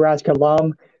 He's a Nebraska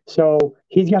alum. So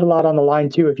he's got a lot on the line,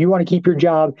 too. If you want to keep your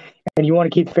job and you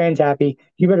want to keep the fans happy,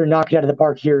 you better knock it out of the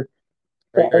park here.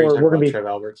 Are you talking about Trev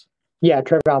Alberts? Yeah,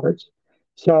 Trev Alberts.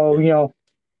 So,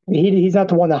 He's not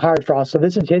the one that hired Frost. So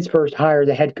this is his first hire,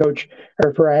 the head coach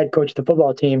or for a head coach of the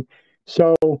football team.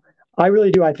 So I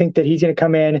really do. I think that he's going to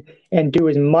come in and do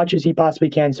as much as he possibly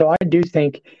can. So I do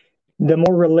think the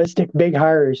more realistic big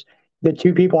hires, the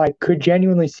two people I could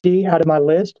genuinely see out of my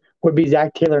list would be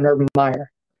Zach Taylor and Urban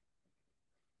Meyer.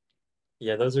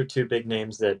 Yeah, those are two big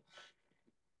names that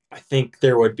I think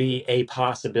there would be a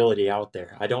possibility out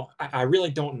there. I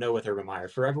really don't know with Urban Meyer.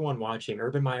 For everyone watching,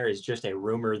 Urban Meyer is just a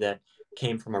rumor that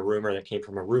came from a rumor that came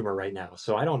from a rumor right now.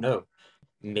 So I don't know.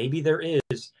 Maybe there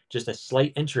is just a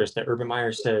slight interest that Urban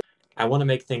Meyer says, I want to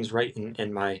make things right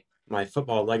in my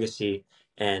football legacy.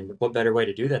 And what better way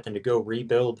to do that than to go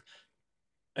rebuild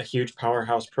a huge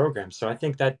powerhouse program? So I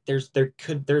think that there's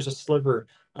a sliver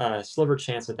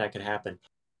chance that could happen.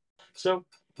 So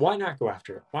why not go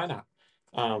after it? Why not?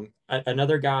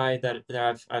 Another guy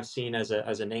that I've seen as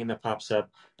a name that pops up.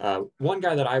 One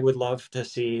guy that I would love to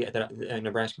see that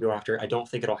Nebraska go after. I don't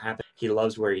think it'll happen. He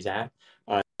loves where he's at.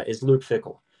 Is Luke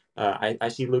Fickell. I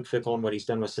see Luke Fickell and what he's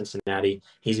done with Cincinnati.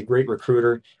 He's a great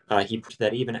recruiter. He proved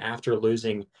that even after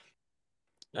losing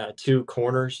two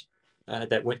corners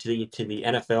that went to the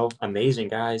NFL, amazing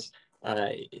guys.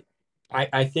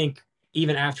 I think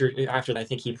even after that, I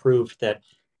think he proved that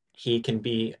he can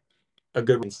be a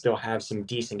good one and still have some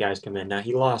decent guys come in. Now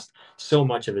he lost so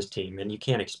much of his team, and you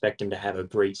can't expect him to have a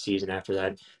great season after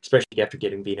that, especially after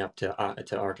getting beat up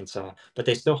to Arkansas. But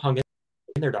they still hung in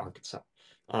there to Arkansas,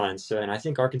 and I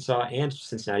think Arkansas and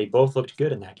Cincinnati both looked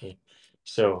good in that game.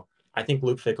 So I think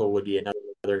Luke Fickell would be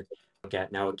another look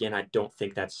at. Now again, I don't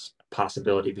think that's a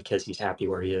possibility because he's happy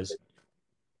where he is.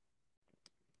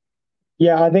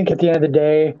 Yeah, I think at the end of the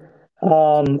day,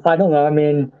 I don't know. I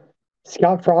mean,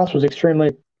 Scott Frost was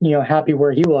extremely, happy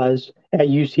where he was at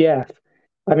UCF.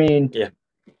 I mean, Yeah.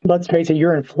 let's face it,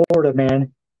 you're in Florida,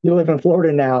 man. You live in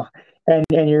Florida now, and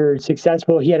you're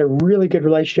successful. He had a really good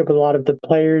relationship with a lot of the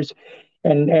players,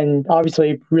 and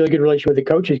obviously really good relationship with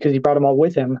the coaches because he brought them all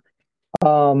with him.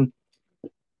 Um,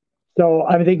 so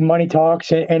I think money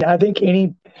talks, and I think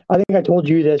I told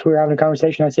you this. We were having a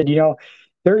conversation. I said,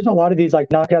 there's a lot of these like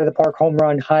knock out of the park home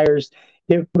run hires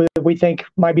that we think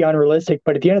might be unrealistic,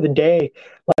 but at the end of the day,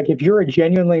 like if you're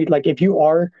if you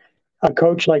are a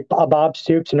coach like a Bob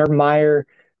Stoops and Urban Meyer,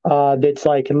 that's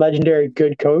like a legendary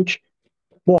good coach,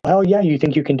 well, hell yeah, you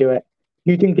think you can do it.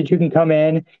 You think that you can come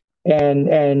in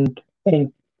and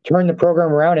turn the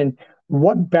program around. And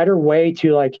what better way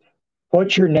to like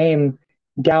put your name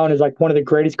down as like one of the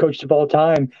greatest coaches of all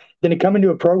time than to come into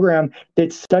a program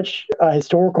that's such a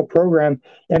historical program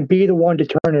and be the one to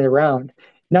turn it around.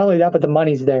 Not only that, but the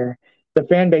money's there, the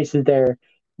fan base is there,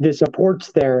 the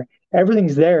support's there,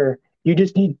 everything's there. You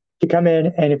just need to come in,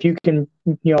 and if you can,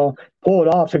 pull it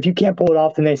off. If you can't pull it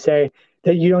off, then they say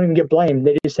that you don't even get blamed.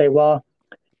 They just say, well,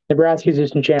 Nebraska's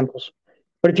just in shambles.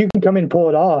 But if you can come in and pull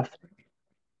it off,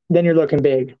 then you're looking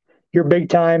big. You're big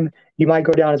time. You might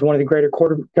go down as one of the greater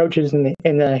quarter coaches in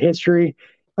the history.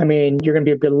 I mean, you're going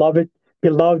to be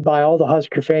beloved by all the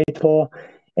Husker faithful.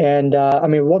 And I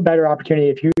mean, what better opportunity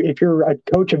if you're a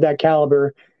coach of that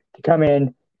caliber to come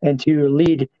in and to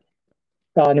lead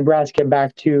Nebraska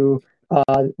back to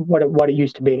what it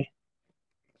used to be.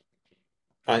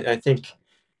 I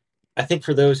think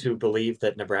for those who believe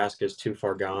that Nebraska is too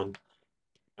far gone,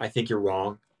 I think you're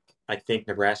wrong. I think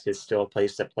Nebraska is still a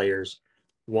place that players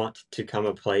want to come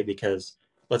and play because,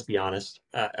 let's be honest,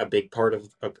 a big part of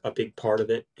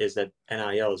it is that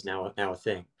NIL is now a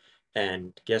thing.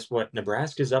 And guess what?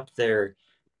 Nebraska's up there,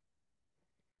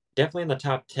 definitely in the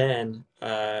top 10.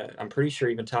 I'm pretty sure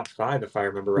even top 5, if I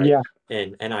remember right,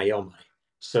 in NIL money.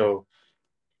 So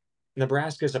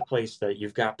Nebraska is a place that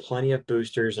you've got plenty of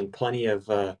boosters and plenty of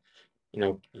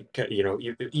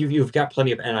you've got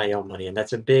plenty of NIL money, and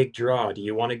that's a big draw. Do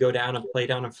you want to go down and play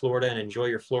down in Florida and enjoy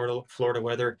your Florida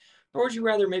weather, or would you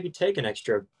rather maybe take an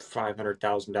extra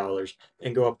 $500,000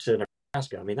 and go up to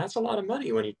Nebraska? I mean, that's a lot of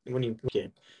money when you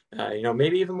get,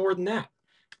 maybe even more than that.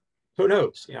 Who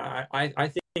knows? Yeah,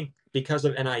 I think because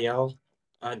of NIL,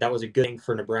 that was a good thing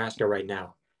for Nebraska right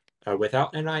now.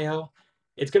 Without NIL,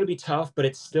 it's going to be tough, but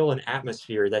it's still an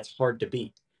atmosphere that's hard to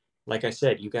beat. Like I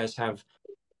said, you guys have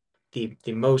the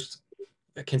most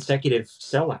consecutive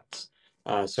sellouts.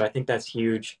 So I think that's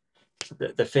huge.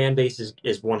 The fan base is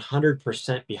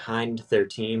 100% behind their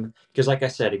team because, like I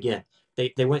said, again,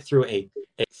 they went through a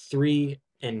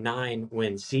 3-9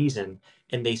 win season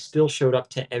and they still showed up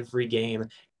to every game.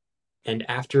 And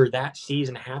after that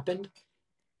season happened,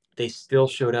 they still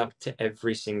showed up to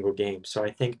every single game. So I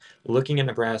think looking at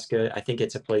Nebraska, I think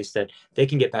it's a place that they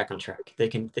can get back on track. They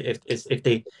can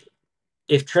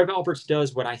if Trev Alberts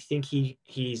does what I think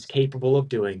he's capable of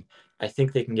doing, I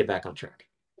think they can get back on track.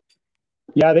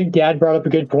 Yeah, I think Dad brought up a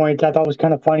good point. I thought was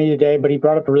kind of funny today, but he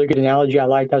brought up a really good analogy I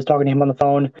liked. I was talking to him on the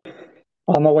phone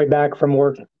on my way back from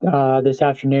work this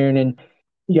afternoon, and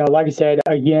like I said,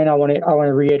 again, I want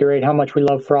to reiterate how much we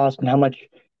love Frost and how much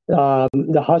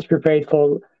the Husker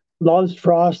faithful loves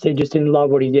Frost. They just didn't love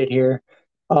what he did here.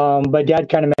 But Dad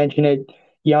kind of mentioned it.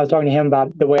 I was talking to him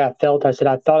about the way I felt. I said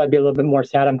I thought I'd be a little bit more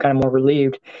sad. I'm kind of more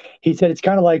relieved. He said it's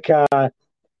kind of like having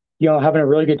a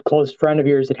really good close friend of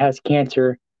yours that has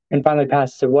cancer and finally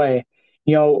passes away.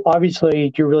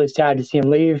 Obviously you're really sad to see him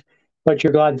leave, but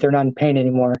you're glad that they're not in pain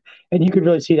anymore. And you could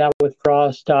really see that with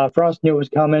Frost. Frost knew it was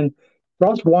coming.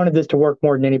 Frost wanted this to work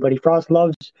more than anybody. Frost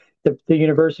loves the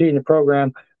university and the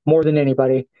program more than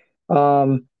anybody.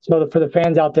 For the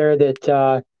fans out there that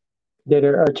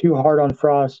are too hard on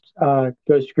Frost,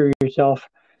 go screw yourself.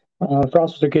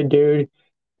 Frost was a good dude.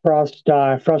 Frost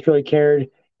really cared,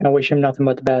 and I wish him nothing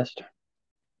but the best.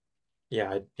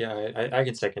 I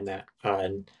can second that.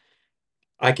 And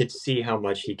I could see how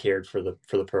much he cared for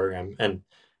the program. And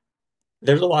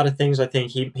there's a lot of things I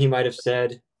think he might have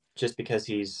said just because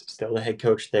he's still the head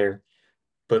coach there.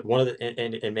 But one of the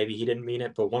and maybe he didn't mean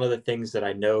it, but one of the things that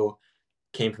I know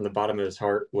came from the bottom of his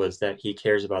heart was that he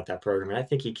cares about that program, and I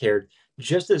think he cared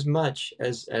just as much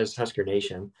as Husker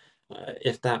Nation,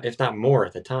 if not more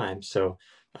at the time. So,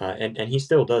 and he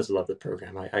still does love the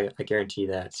program. I guarantee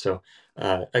that. So,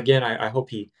 again, I hope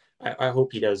I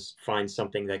hope he does find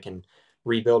something that can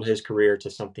rebuild his career to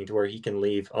something to where he can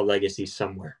leave a legacy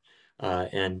somewhere.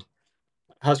 And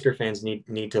Husker fans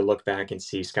need to look back and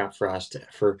see Scott Frost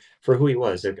for who he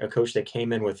was, a coach that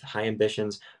came in with high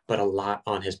ambitions, but a lot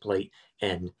on his plate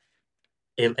and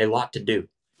a lot to do.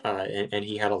 And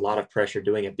he had a lot of pressure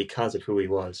doing it because of who he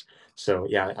was. So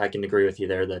yeah, I can agree with you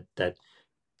there that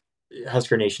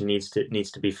Husker Nation needs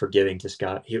to be forgiving to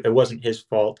Scott. It wasn't his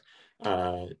fault,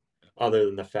 other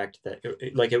than the fact that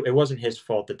it wasn't his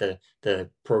fault that the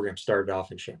program started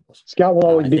off in shambles. Scott will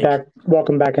always I be think, back.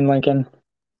 Welcome back in Lincoln.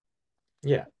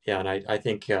 Yeah, and I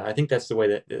think that's the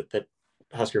way that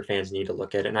Husker fans need to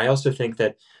look at it. And I also think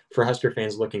that for Husker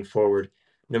fans looking forward,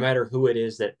 no matter who it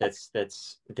is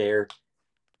that's there,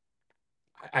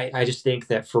 I just think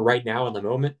that for right now in the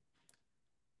moment,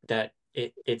 that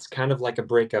it's kind of like a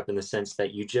breakup in the sense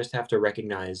that you just have to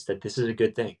recognize that this is a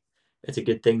good thing. It's a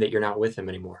good thing that you're not with him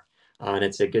anymore, and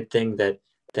it's a good thing that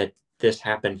this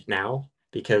happened now,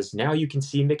 because now you can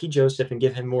see Mickey Joseph and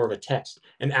give him more of a test,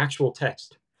 an actual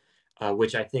test.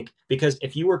 Which I think, because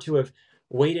if you were to have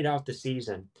waited out the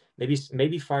season,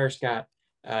 maybe fire Scott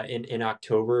in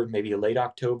October, maybe late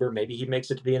October, maybe he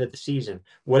makes it to the end of the season,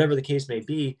 whatever the case may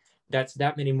be, that's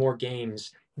that many more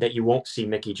games that you won't see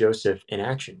Mickey Joseph in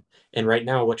action. And right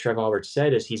now, what Trev Alberts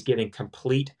said is he's giving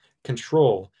complete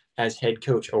control as head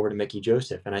coach over to Mickey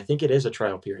Joseph. And I think it is a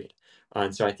trial period.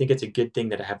 And so I think it's a good thing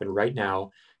that it happened right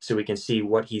now so we can see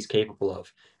what he's capable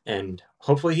of. And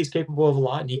hopefully he's capable of a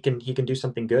lot and he can do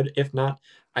something good. If not,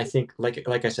 I think,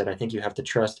 like I said, I think you have to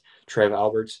trust Trev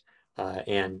Alberts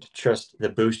and trust the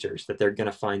boosters that they're going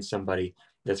to find somebody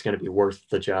that's going to be worth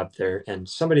the job there and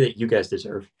somebody that you guys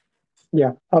deserve.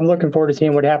 Yeah, I'm looking forward to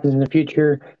seeing what happens in the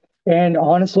future. And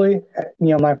honestly,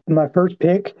 my first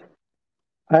pick,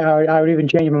 I would even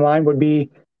change my mind, would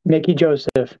be Mickey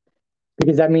Joseph,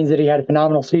 because that means that he had a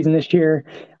phenomenal season this year,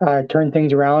 turned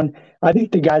things around. I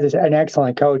think the guy's an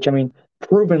excellent coach. I mean,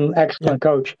 proven excellent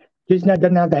coach. Just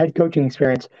doesn't have the head coaching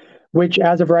experience, which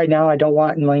as of right now, I don't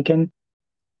want in Lincoln.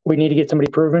 We need to get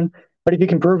somebody proven. But if you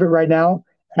can prove it right now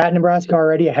at Nebraska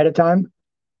already ahead of time,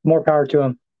 more power to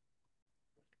him.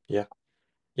 Yeah.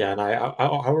 Yeah, and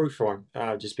I'll root for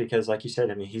him just because, like you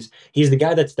said, I mean, he's the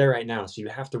guy that's there right now, so you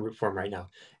have to root for him right now.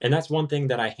 And that's one thing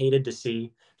that I hated to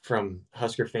see from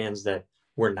Husker fans that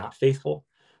were not faithful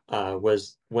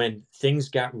was when things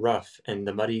got rough and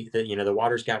the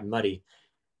waters got muddy.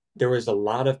 There was a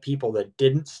lot of people that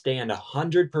didn't stand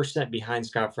 100% behind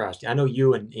Scott Frost. I know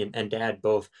you and Dad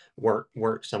both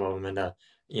weren't some of them, and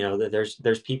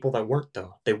there's people that weren't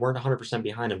though. They weren't 100%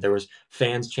 behind him. There was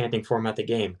fans chanting for him at the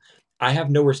game. I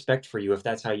have no respect for you if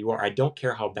that's how you are. I don't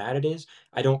care how bad it is.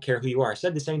 I don't care who you are. I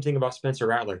said the same thing about Spencer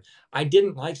Rattler. I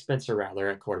didn't like Spencer Rattler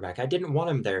at quarterback. I didn't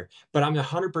want him there, but I'm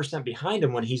 100% behind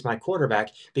him when he's my quarterback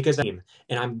because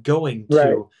I'm going to.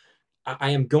 Right.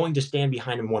 I am going to stand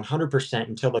behind him 100%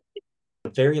 until the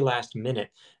very last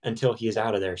minute until he is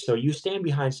out of there. So you stand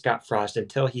behind Scott Frost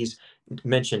until he's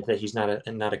mentioned that he's not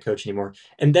a coach anymore,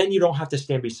 and then you don't have to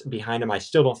stand behind him. I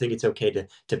still don't think it's okay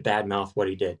to badmouth what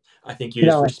he did. I think you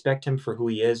just respect him for who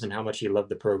he is and how much he loved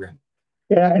the program.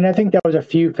 Yeah, and I think that was a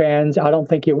few fans. I don't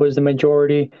think it was the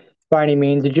majority by any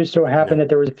means. It just so happened that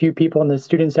there was a few people in the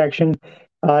student section.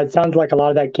 It sounds like a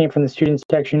lot of that came from the student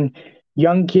section.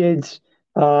 Young kids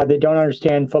that don't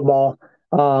understand football.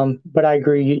 But I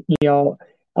agree.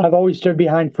 I've always stood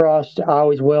behind Frost. I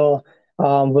always will.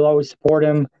 We'll always support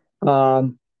him.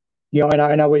 And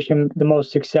I wish him the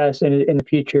most success in the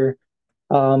future.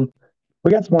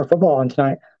 We got some more football on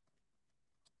tonight.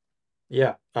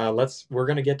 Yeah, we're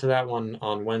gonna get to that one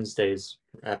on Wednesday's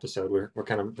episode. We're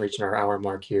kind of reaching our hour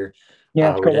mark here. Yeah,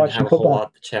 let's we go didn't watch have some a whole football.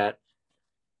 lot to chat.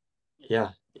 Yeah,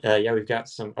 we've got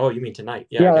some. Oh, you mean tonight?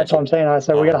 Yeah, I got that's you. what I'm saying. I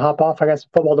said we got to hop off. I got some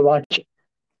football to watch.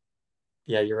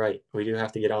 Yeah, you're right. We do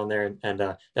have to get on there,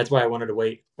 and that's why I wanted to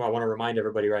wait. Well, I want to remind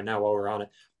everybody right now while we're on it.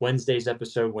 Wednesday's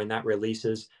episode, when that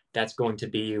releases, that's going to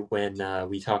be when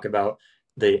we talk about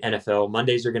the NFL.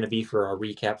 Mondays are going to be for our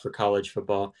recap for college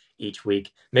football each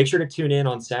week. Make sure to tune in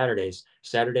on Saturdays.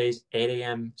 Saturdays, 8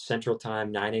 a.m. Central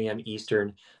Time, 9 a.m.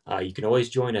 Eastern. You can always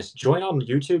join us. Join on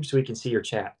YouTube so we can see your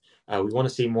chat. We want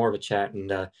to see more of a chat,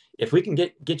 and if we can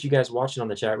get you guys watching on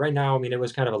the chat right now, I mean, it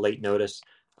was kind of a late notice.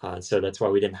 So that's why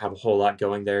we didn't have a whole lot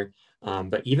going there.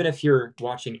 But even if you're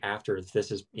watching after, if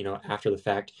this is, after the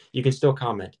fact, you can still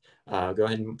comment. Go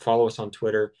ahead and follow us on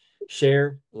Twitter,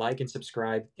 share, like, and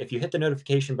subscribe. If you hit the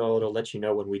notification bell, it'll let you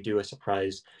know when we do a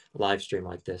surprise live stream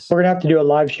like this. We're going to have to do a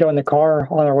live show in the car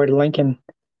on our way to Lincoln.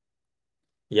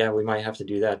 Yeah, we might have to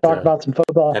do that. Talk about some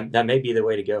football. That may be the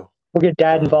way to go. We'll get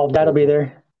Dad involved. Dad'll be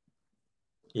there.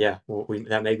 Yeah,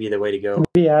 that may be the way to go.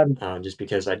 Yeah. Just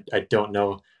because I don't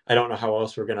know how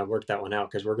else we're gonna work that one out,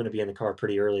 because we're gonna be in the car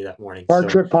pretty early that morning. Our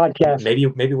trip podcast.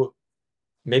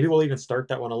 Maybe we'll even start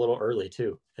that one a little early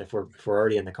too. If we're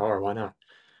already in the car, why not?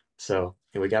 So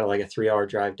we got like a 3-hour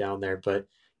drive down there. But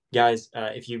guys,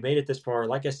 if you made it this far,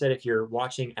 like I said, if you're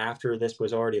watching after this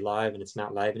was already live and it's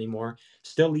not live anymore,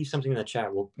 still leave something in the chat.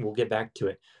 We'll get back to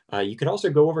it. You can also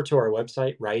go over to our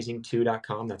website,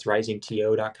 rising2.com. That's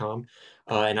risingto.com.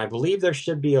 And I believe there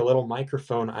should be a little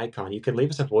microphone icon. You can leave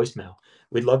us a voicemail.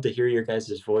 We'd love to hear your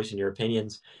guys' voice and your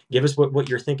opinions. Give us what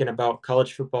you're thinking about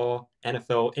college football,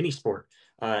 NFL, any sport.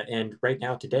 And right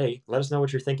now, today, let us know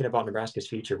what you're thinking about Nebraska's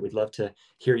future. We'd love to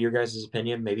hear your guys'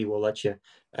 opinion. Maybe we'll let you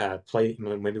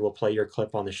maybe we'll play your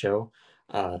clip on the show.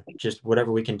 Just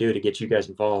whatever we can do to get you guys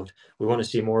involved. We want to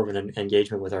see more of an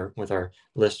engagement with our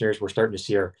listeners. We're starting to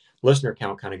see our listener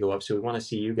count kind of go up, so we want to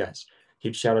see you guys.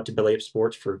 Huge shout out to Belly Up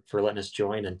Sports for letting us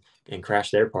join and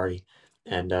crash their party.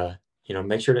 And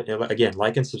make sure to again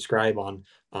like and subscribe on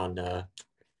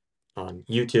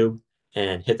YouTube,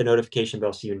 and hit the notification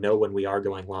bell so you know when we are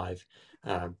going live.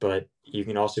 But you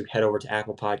can also head over to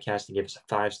Apple Podcasts and give us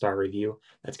a 5-star review.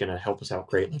 That's going to help us out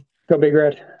greatly. Go Big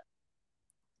Red.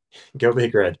 Go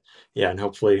Big Red. Yeah, and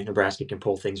hopefully Nebraska can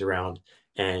pull things around.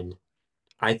 And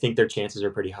I think their chances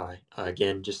are pretty high.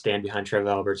 Again, just stand behind Trev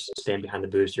Alberts, stand behind the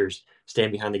boosters,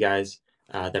 stand behind the guys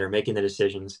that are making the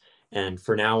decisions. And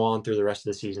for now on through the rest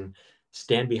of the season,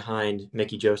 stand behind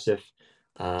Mickey Joseph,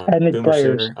 and the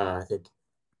players. I think.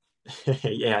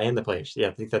 Yeah, and the players. Yeah,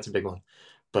 I think that's a big one.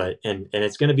 But and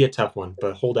it's going to be a tough one,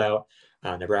 but hold out.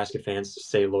 Nebraska fans,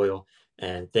 stay loyal.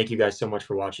 And thank you guys so much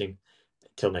for watching.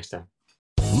 Till next time.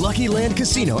 Lucky Land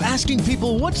Casino, asking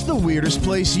people, what's the weirdest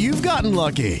place you've gotten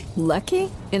lucky?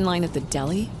 Lucky? In line at the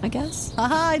deli, I guess?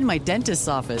 Aha, in my dentist's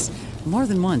office. More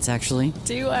than once, actually.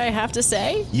 Do I have to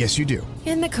say? Yes, you do.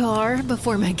 In the car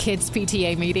before my kids'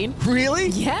 PTA meeting. Really?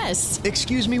 Yes.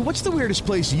 Excuse me, what's the weirdest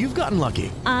place you've gotten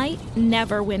lucky? I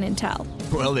never win and tell.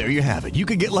 Well, there you have it. You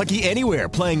can get lucky anywhere,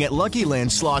 playing at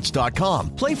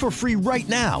LuckyLandSlots.com. Play for free right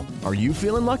now. Are you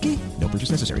feeling lucky? No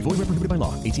purchase necessary. Void where prohibited by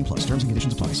law. 18+. Terms and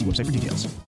conditions apply. See website for details.